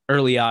guy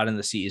early on in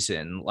the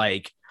season.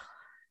 Like,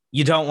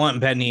 you don't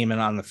want Ben Niemann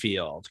on the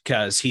field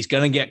because he's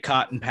going to get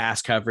caught in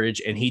pass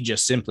coverage, and he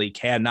just simply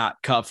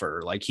cannot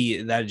cover. Like,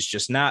 that is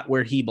just not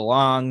where he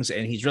belongs.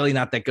 And he's really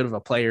not that good of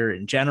a player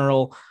in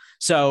general.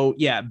 So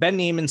yeah, Ben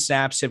Niemann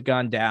snaps have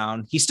gone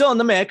down. He's still in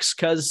the mix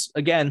because,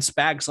 again,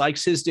 Spags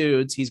likes his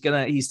dudes. He's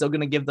still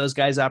going to give those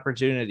guys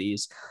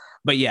opportunities.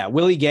 But yeah,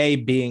 Willie Gay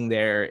being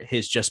there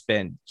has just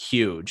been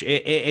huge.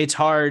 It's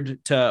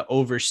hard to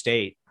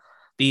overstate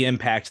the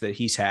impact that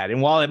he's had.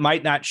 And while it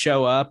might not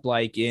show up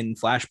like in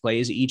flash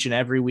plays each and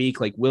every week,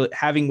 like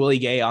having Willie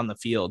Gay on the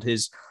field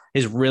has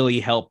really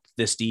helped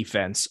this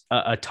defense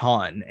a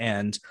ton.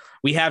 And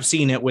we have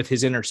seen it with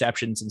his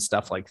interceptions and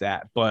stuff like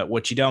that. But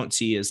what you don't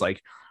see is like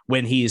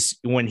when he's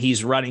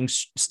running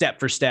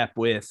step for step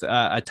with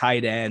a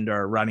tight end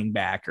or a running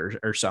back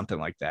or something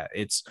like that.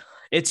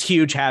 It's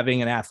huge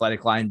having an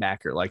athletic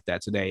linebacker like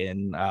that today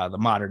in the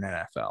modern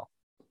NFL.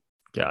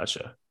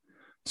 Gotcha.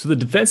 So the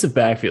defensive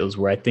backfield is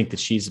where I think the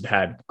Chiefs have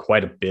had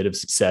quite a bit of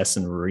success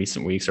in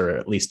recent weeks, or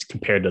at least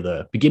compared to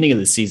the beginning of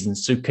the season.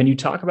 So can you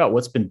talk about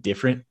what's been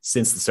different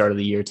since the start of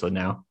the year till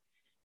now?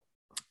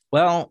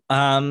 Well,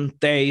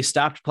 they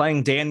stopped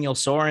playing Daniel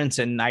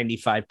Sorensen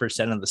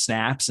 95% of the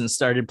snaps and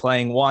started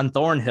playing Juan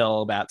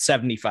Thornhill about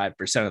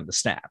 75% of the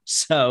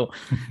snaps. So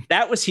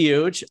that was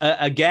huge.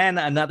 Again,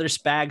 another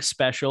Spags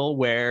special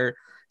where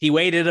he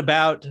waited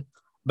about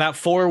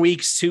 4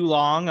 weeks too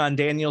long on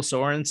Daniel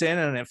Sorensen,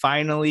 and it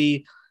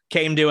finally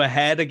came to a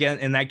head again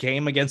in that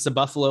game against the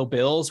Buffalo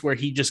Bills, where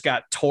he just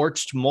got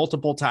torched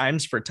multiple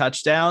times for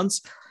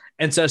touchdowns.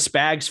 And so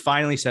Spags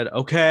finally said,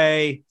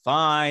 okay,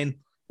 fine,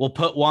 we'll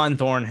put Juan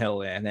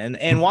Thornhill in.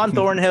 And Juan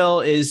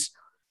Thornhill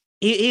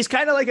he's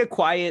kind of like a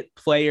quiet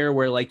player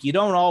where like you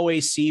don't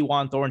always see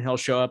Juan Thornhill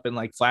show up in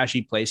like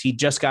flashy plays. He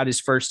just got his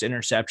first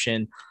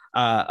interception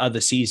of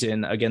the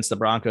season against the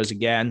Broncos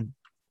again.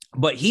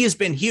 But he has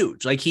been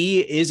huge. Like, he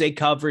is a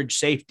coverage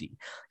safety.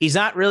 He's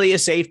not really a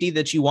safety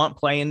that you want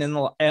playing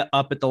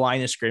up at the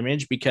line of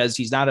scrimmage because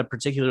he's not a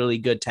particularly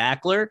good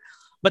tackler,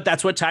 but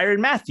that's what Tyrann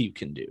Mathieu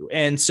can do.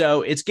 And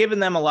so it's given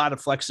them a lot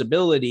of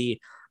flexibility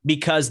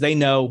because they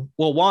know,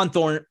 well,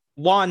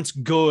 Juan's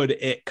good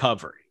at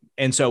covering.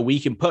 And so we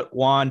can put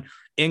Juan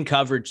in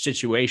coverage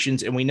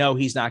situations, and we know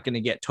he's not going to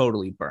get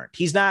totally burnt.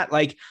 He's not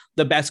like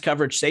the best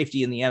coverage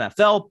safety in the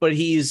NFL, but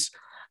he's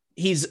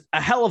a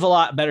hell of a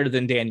lot better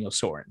than Daniel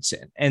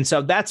Sorensen. And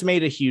so that's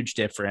made a huge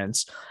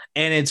difference.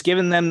 And it's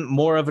given them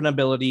more of an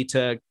ability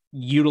to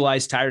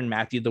utilize Tyrann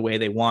Mathieu the way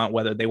they want,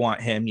 whether they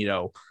want him,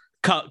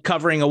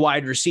 covering a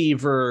wide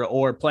receiver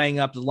or playing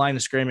up the line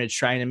of scrimmage,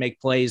 trying to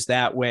make plays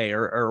that way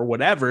or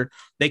whatever.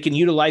 They can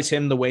utilize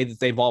him the way that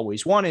they've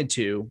always wanted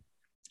to.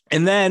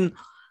 And then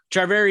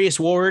Charvarius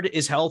Ward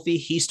is healthy.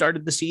 He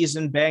started the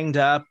season banged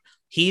up.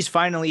 He's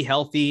finally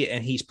healthy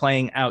and he's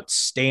playing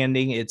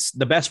outstanding. It's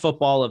the best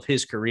football of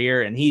his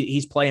career, and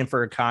he's playing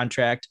for a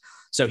contract.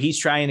 So he's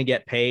trying to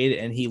get paid,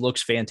 and he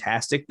looks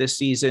fantastic this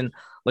season.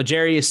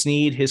 L'Jarius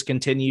Sneed has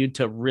continued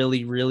to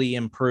really, really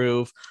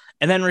improve.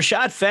 And then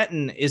Rashad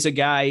Fenton is a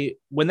guy,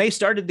 when they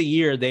started the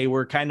year, they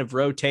were kind of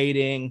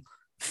rotating.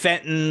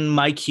 Fenton,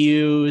 Mike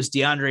Hughes,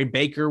 DeAndre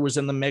Baker was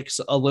in the mix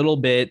a little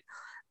bit.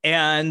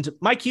 And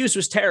Mike Hughes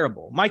was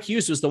terrible. Mike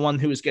Hughes was the one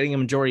who was getting a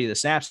majority of the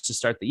snaps to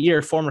start the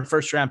year. Former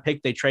first-round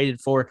pick they traded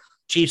for.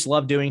 Chiefs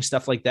love doing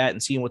stuff like that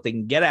and seeing what they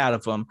can get out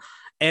of him.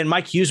 And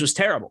Mike Hughes was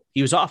terrible.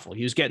 He was awful.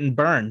 He was getting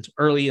burned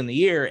early in the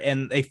year.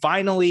 And they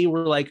finally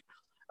were like,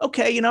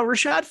 okay,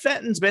 Rashad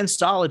Fenton's been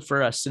solid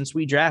for us since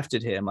we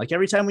drafted him. Like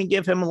every time we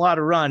give him a lot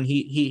of run,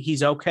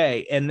 he's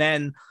okay. And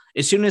then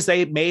as soon as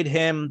they made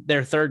him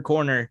their third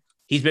corner,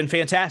 he's been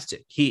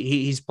fantastic.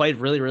 He's played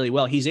really, really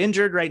well. He's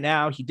injured right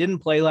now. He didn't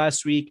play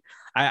last week.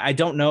 I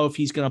don't know if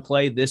he's going to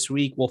play this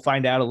week. We'll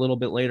find out a little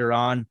bit later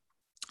on.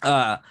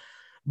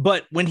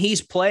 But when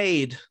he's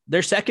played,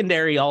 their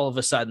secondary all of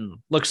a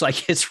sudden looks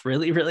like it's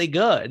really, really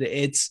good.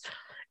 It's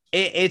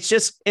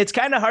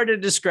kind of hard to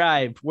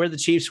describe where the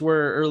Chiefs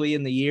were early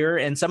in the year.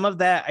 And some of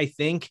that, I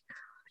think,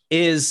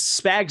 is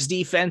Spags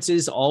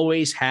defenses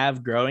always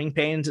have growing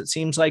pains, it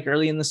seems like,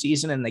 early in the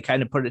season, and they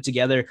kind of put it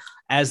together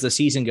as the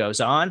season goes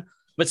on.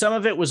 But some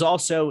of it was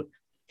also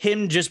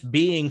him just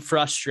being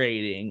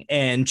frustrating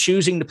and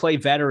choosing to play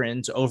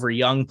veterans over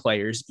young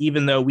players,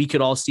 even though we could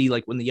all see,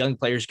 like, when the young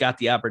players got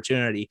the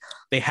opportunity,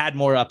 they had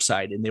more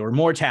upside and they were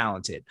more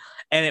talented.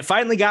 And it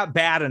finally got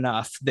bad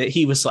enough that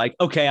he was like,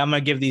 okay, I'm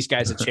going to give these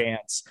guys a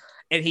chance.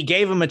 And he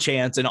gave them a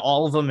chance, and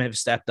all of them have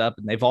stepped up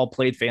and they've all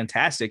played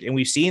fantastic. And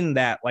we've seen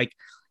that, like,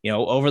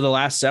 over the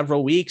last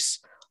several weeks,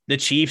 the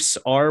Chiefs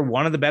are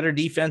one of the better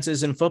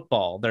defenses in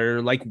football.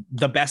 They're like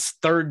the best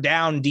third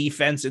down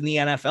defense in the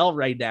NFL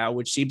right now,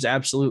 which seems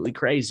absolutely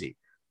crazy.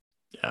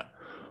 Yeah.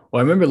 Well,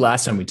 I remember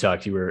last time we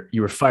talked, you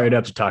were fired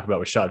up to talk about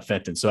Rashad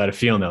Fenton. So I had a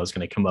feeling that was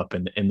going to come up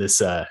in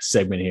this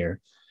segment here.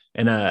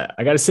 And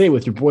I got to say,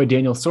 with your boy,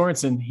 Daniel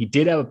Sorensen, he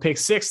did have a pick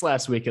 6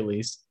 last week, at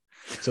least.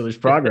 So there's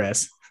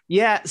progress.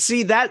 Yeah,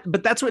 see that,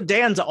 but that's what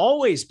Dan's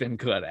always been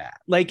good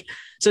at. Like,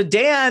 so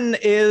Dan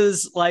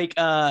is like,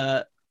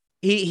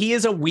 he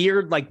is a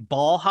weird, like,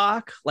 ball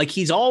hawk. Like,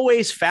 he's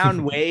always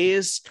found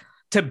ways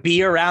to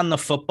be around the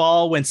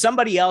football when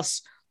somebody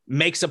else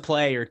makes a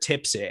play or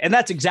tips it. And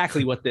that's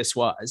exactly what this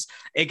was.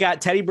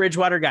 Teddy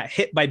Bridgewater got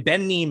hit by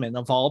Ben Neiman,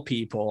 of all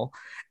people,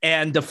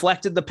 and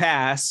deflected the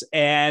pass,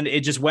 and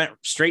it just went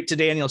straight to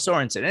Daniel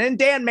Sorensen. And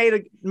Dan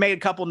made a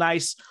couple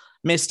nice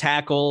missed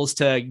tackles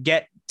to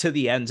get to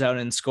the end zone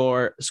and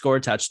score a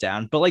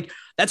touchdown. But, like,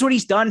 that's what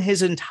he's done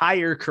his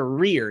entire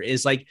career,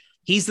 is like,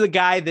 he's the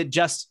guy that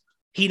just,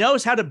 he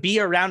knows how to be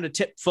around a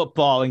tip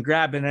football and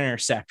grab an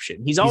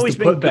interception. He's always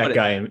been good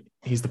guy, and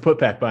he's the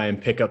putback guy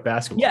and pick up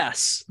basketball.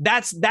 Yes,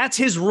 that's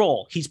his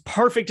role. He's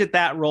perfect at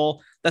that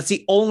role. That's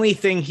the only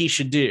thing he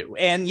should do.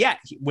 And yeah,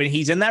 when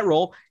he's in that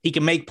role, he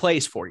can make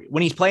plays for you.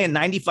 When he's playing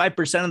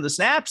 95% of the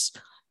snaps,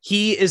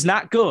 he is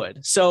not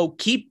good. So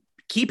keep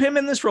him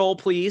in this role,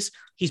 please.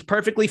 He's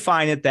perfectly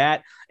fine at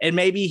that. And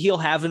maybe he'll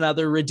have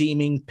another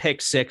redeeming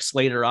pick 6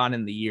 later on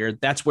in the year.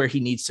 That's where he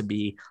needs to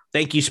be.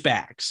 Thank you,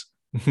 Spags.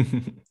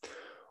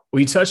 Well,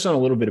 you touched on a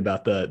little bit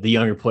about the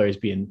younger players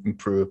being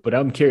improved, but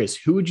I'm curious,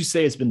 who would you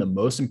say has been the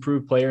most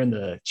improved player in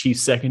the Chiefs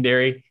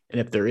secondary?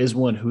 And if there is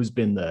one, who's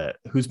been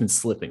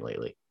slipping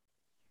lately?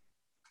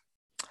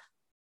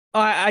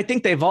 I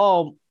think they've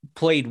all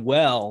played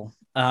well.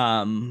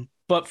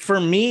 But for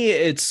me,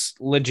 it's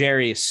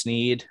L'Jarius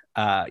Sneed.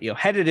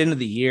 Headed into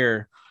the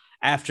year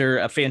after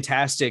a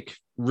fantastic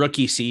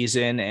rookie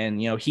season,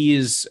 and he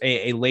is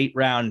a late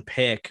round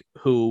pick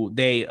who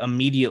they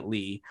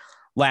immediately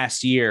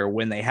last year,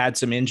 when they had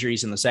some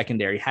injuries in the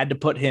secondary, had to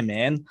put him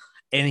in,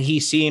 and he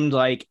seemed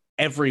like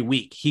every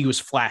week he was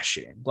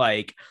flashing.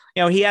 Like,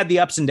 he had the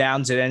ups and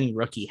downs that any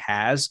rookie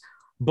has,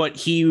 but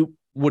he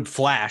would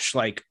flash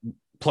like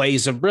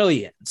plays of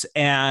brilliance.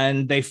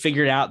 And they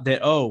figured out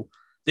that,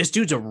 this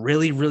dude's a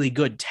really, really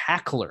good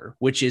tackler,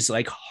 which is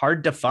like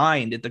hard to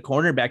find at the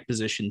cornerback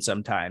position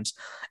sometimes.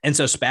 And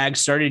so Spags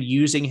started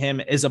using him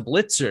as a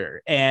blitzer,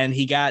 and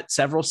he got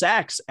several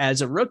sacks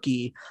as a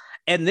rookie.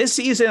 And this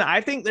season,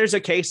 I think there's a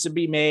case to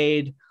be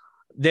made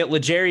that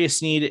L'Jarius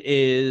Sneed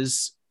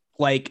is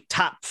like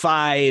top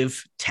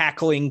 5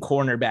 tackling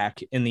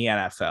cornerback in the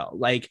NFL.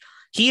 Like,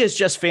 he is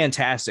just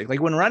fantastic.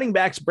 Like, when running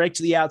backs break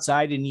to the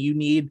outside and you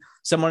need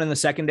someone in the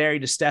secondary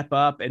to step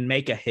up and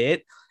make a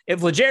hit,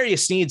 if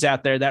L'Jarius Sneed's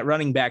out there, that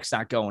running back's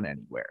not going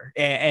anywhere.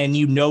 And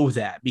you know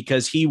that,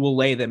 because he will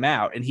lay them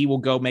out and he will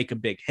go make a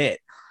big hit.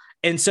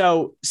 And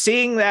so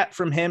seeing that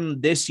from him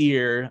this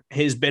year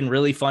has been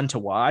really fun to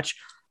watch.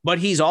 But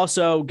he's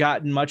also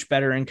gotten much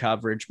better in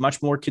coverage,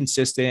 much more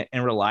consistent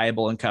and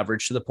reliable in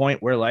coverage, to the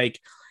point where, like,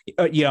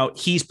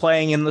 he's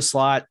playing in the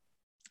slot.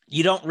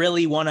 You don't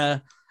really want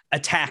to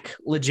attack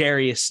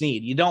L'Jarius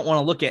Sneed. You don't want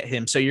to look at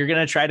him. So you're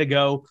going to try to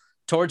go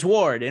towards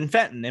Ward and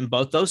Fenton, and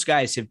both those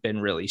guys have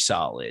been really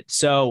solid.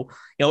 So,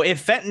 if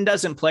Fenton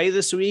doesn't play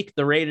this week,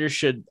 the Raiders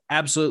should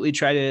absolutely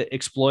try to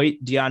exploit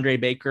DeAndre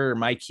Baker or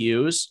Mike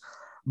Hughes.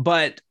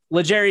 But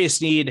L'Jarius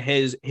Sneed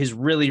has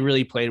really,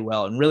 really played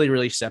well and really,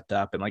 really stepped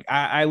up. And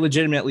I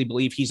legitimately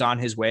believe he's on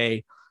his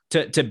way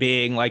to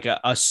being like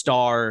a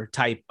star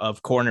type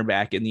of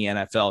cornerback in the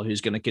NFL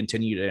who's going to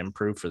continue to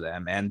improve for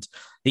them. And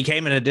he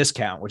came at a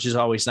discount, which is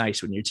always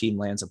nice when your team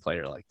lands a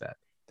player like that.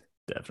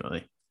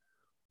 Definitely.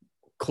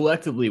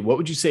 Collectively, what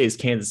would you say is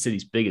Kansas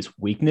City's biggest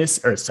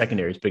weakness, or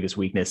secondary's biggest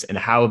weakness, and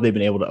how have they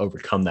been able to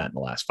overcome that in the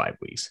last 5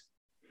 weeks?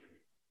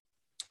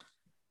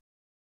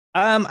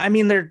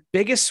 Their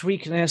biggest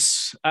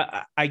weakness,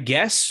 I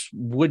guess,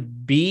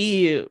 would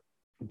be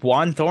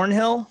Juan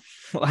Thornhill.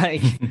 I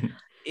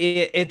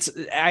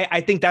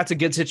think that's a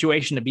good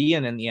situation to be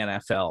in the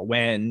NFL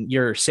when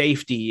your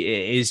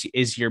safety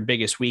is your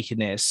biggest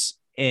weakness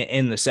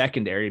in the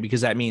secondary,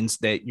 because that means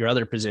that your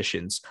other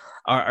positions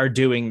are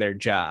doing their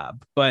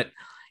job. But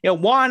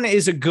Juan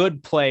is a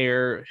good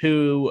player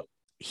who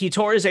he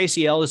tore his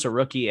ACL as a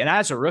rookie. And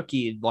as a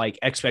rookie,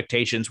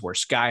 expectations were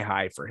sky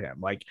high for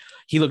him.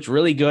 He looked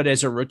really good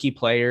as a rookie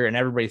player, and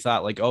everybody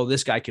thought oh,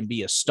 this guy can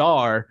be a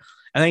star.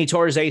 And then he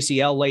tore his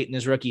ACL late in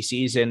his rookie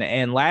season.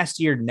 And last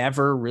year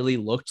never really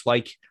looked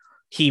like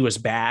he was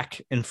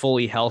back and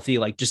fully healthy.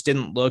 Just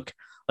didn't look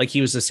like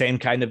he was the same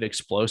kind of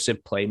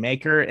explosive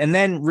playmaker. And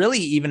then really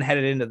even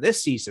headed into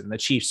this season, the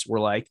Chiefs were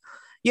like,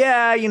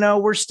 yeah,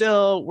 we're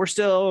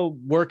still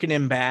working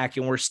him back,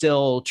 and we're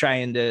still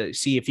trying to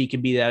see if he can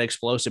be that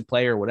explosive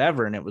player or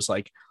whatever. And it was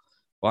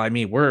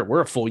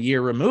we're a full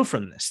year removed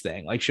from this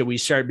thing. Should we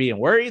start being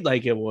worried?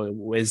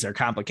 Is there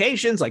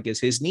complications? Is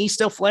his knee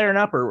still flaring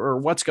up or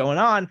what's going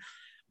on?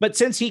 But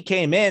since he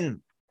came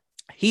in,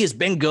 he has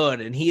been good,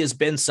 and he has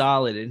been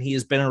solid, and he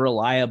has been a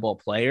reliable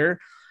player,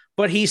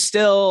 but he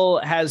still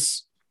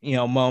has,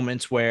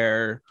 moments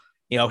where,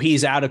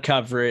 he's out of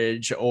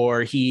coverage,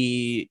 or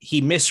he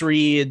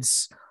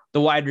misreads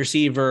the wide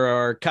receiver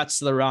or cuts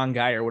to the wrong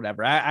guy or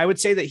whatever. I would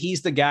say that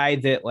he's the guy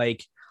that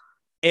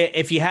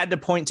if you had to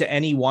point to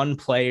any one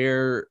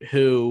player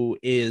who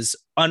is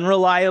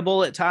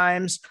unreliable at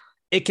times,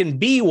 it can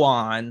be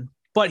Juan,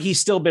 but he's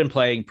still been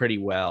playing pretty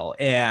well.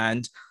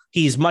 And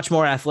he's much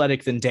more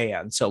athletic than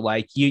Dan. So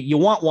you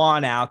want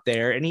Juan out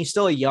there, and he's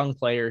still a young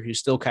player who's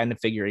still kind of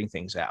figuring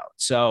things out.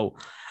 So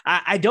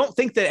I don't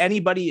think that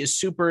anybody is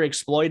super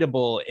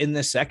exploitable in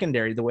the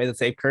secondary the way that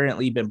they've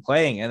currently been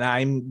playing. And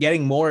I'm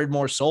getting more and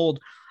more sold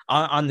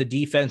on the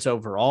defense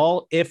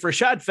overall. If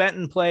Rashad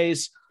Fenton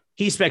plays,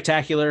 he's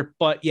spectacular.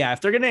 But yeah,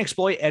 if they're going to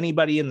exploit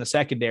anybody in the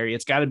secondary,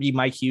 it's got to be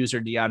Mike Hughes or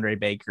DeAndre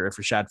Baker if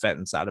Rashad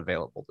Fenton's not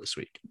available this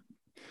week.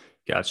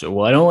 Gotcha.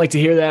 Well, I don't like to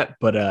hear that,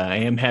 but I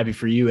am happy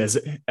for you as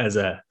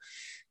a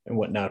and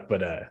whatnot.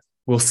 But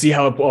we'll see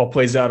how it all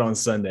plays out on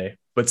Sunday.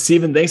 But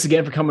Steven, thanks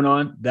again for coming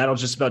on. That'll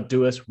just about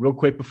do us. Real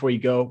quick before you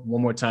go,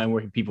 one more time,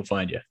 where can people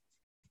find you?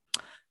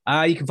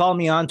 You can follow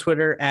me on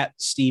Twitter at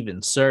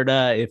Steven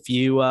Serta. If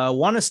you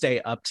want to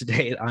stay up to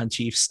date on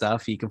Chiefs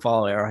stuff, you can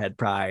follow Arrowhead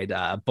Pride.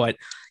 But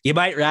you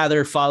might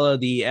rather follow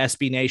the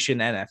SB Nation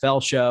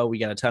NFL show. We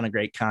got a ton of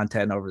great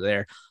content over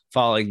there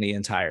following the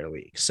entire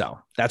league. So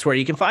that's where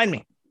you can find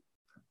me.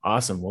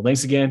 Awesome. Well,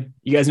 thanks again.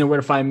 You guys know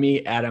where to find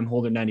me,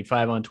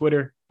 AdamHolder95 on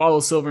Twitter. Follow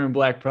Silver and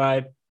Black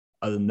Pride.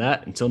 Other than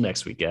that, until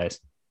next week, guys.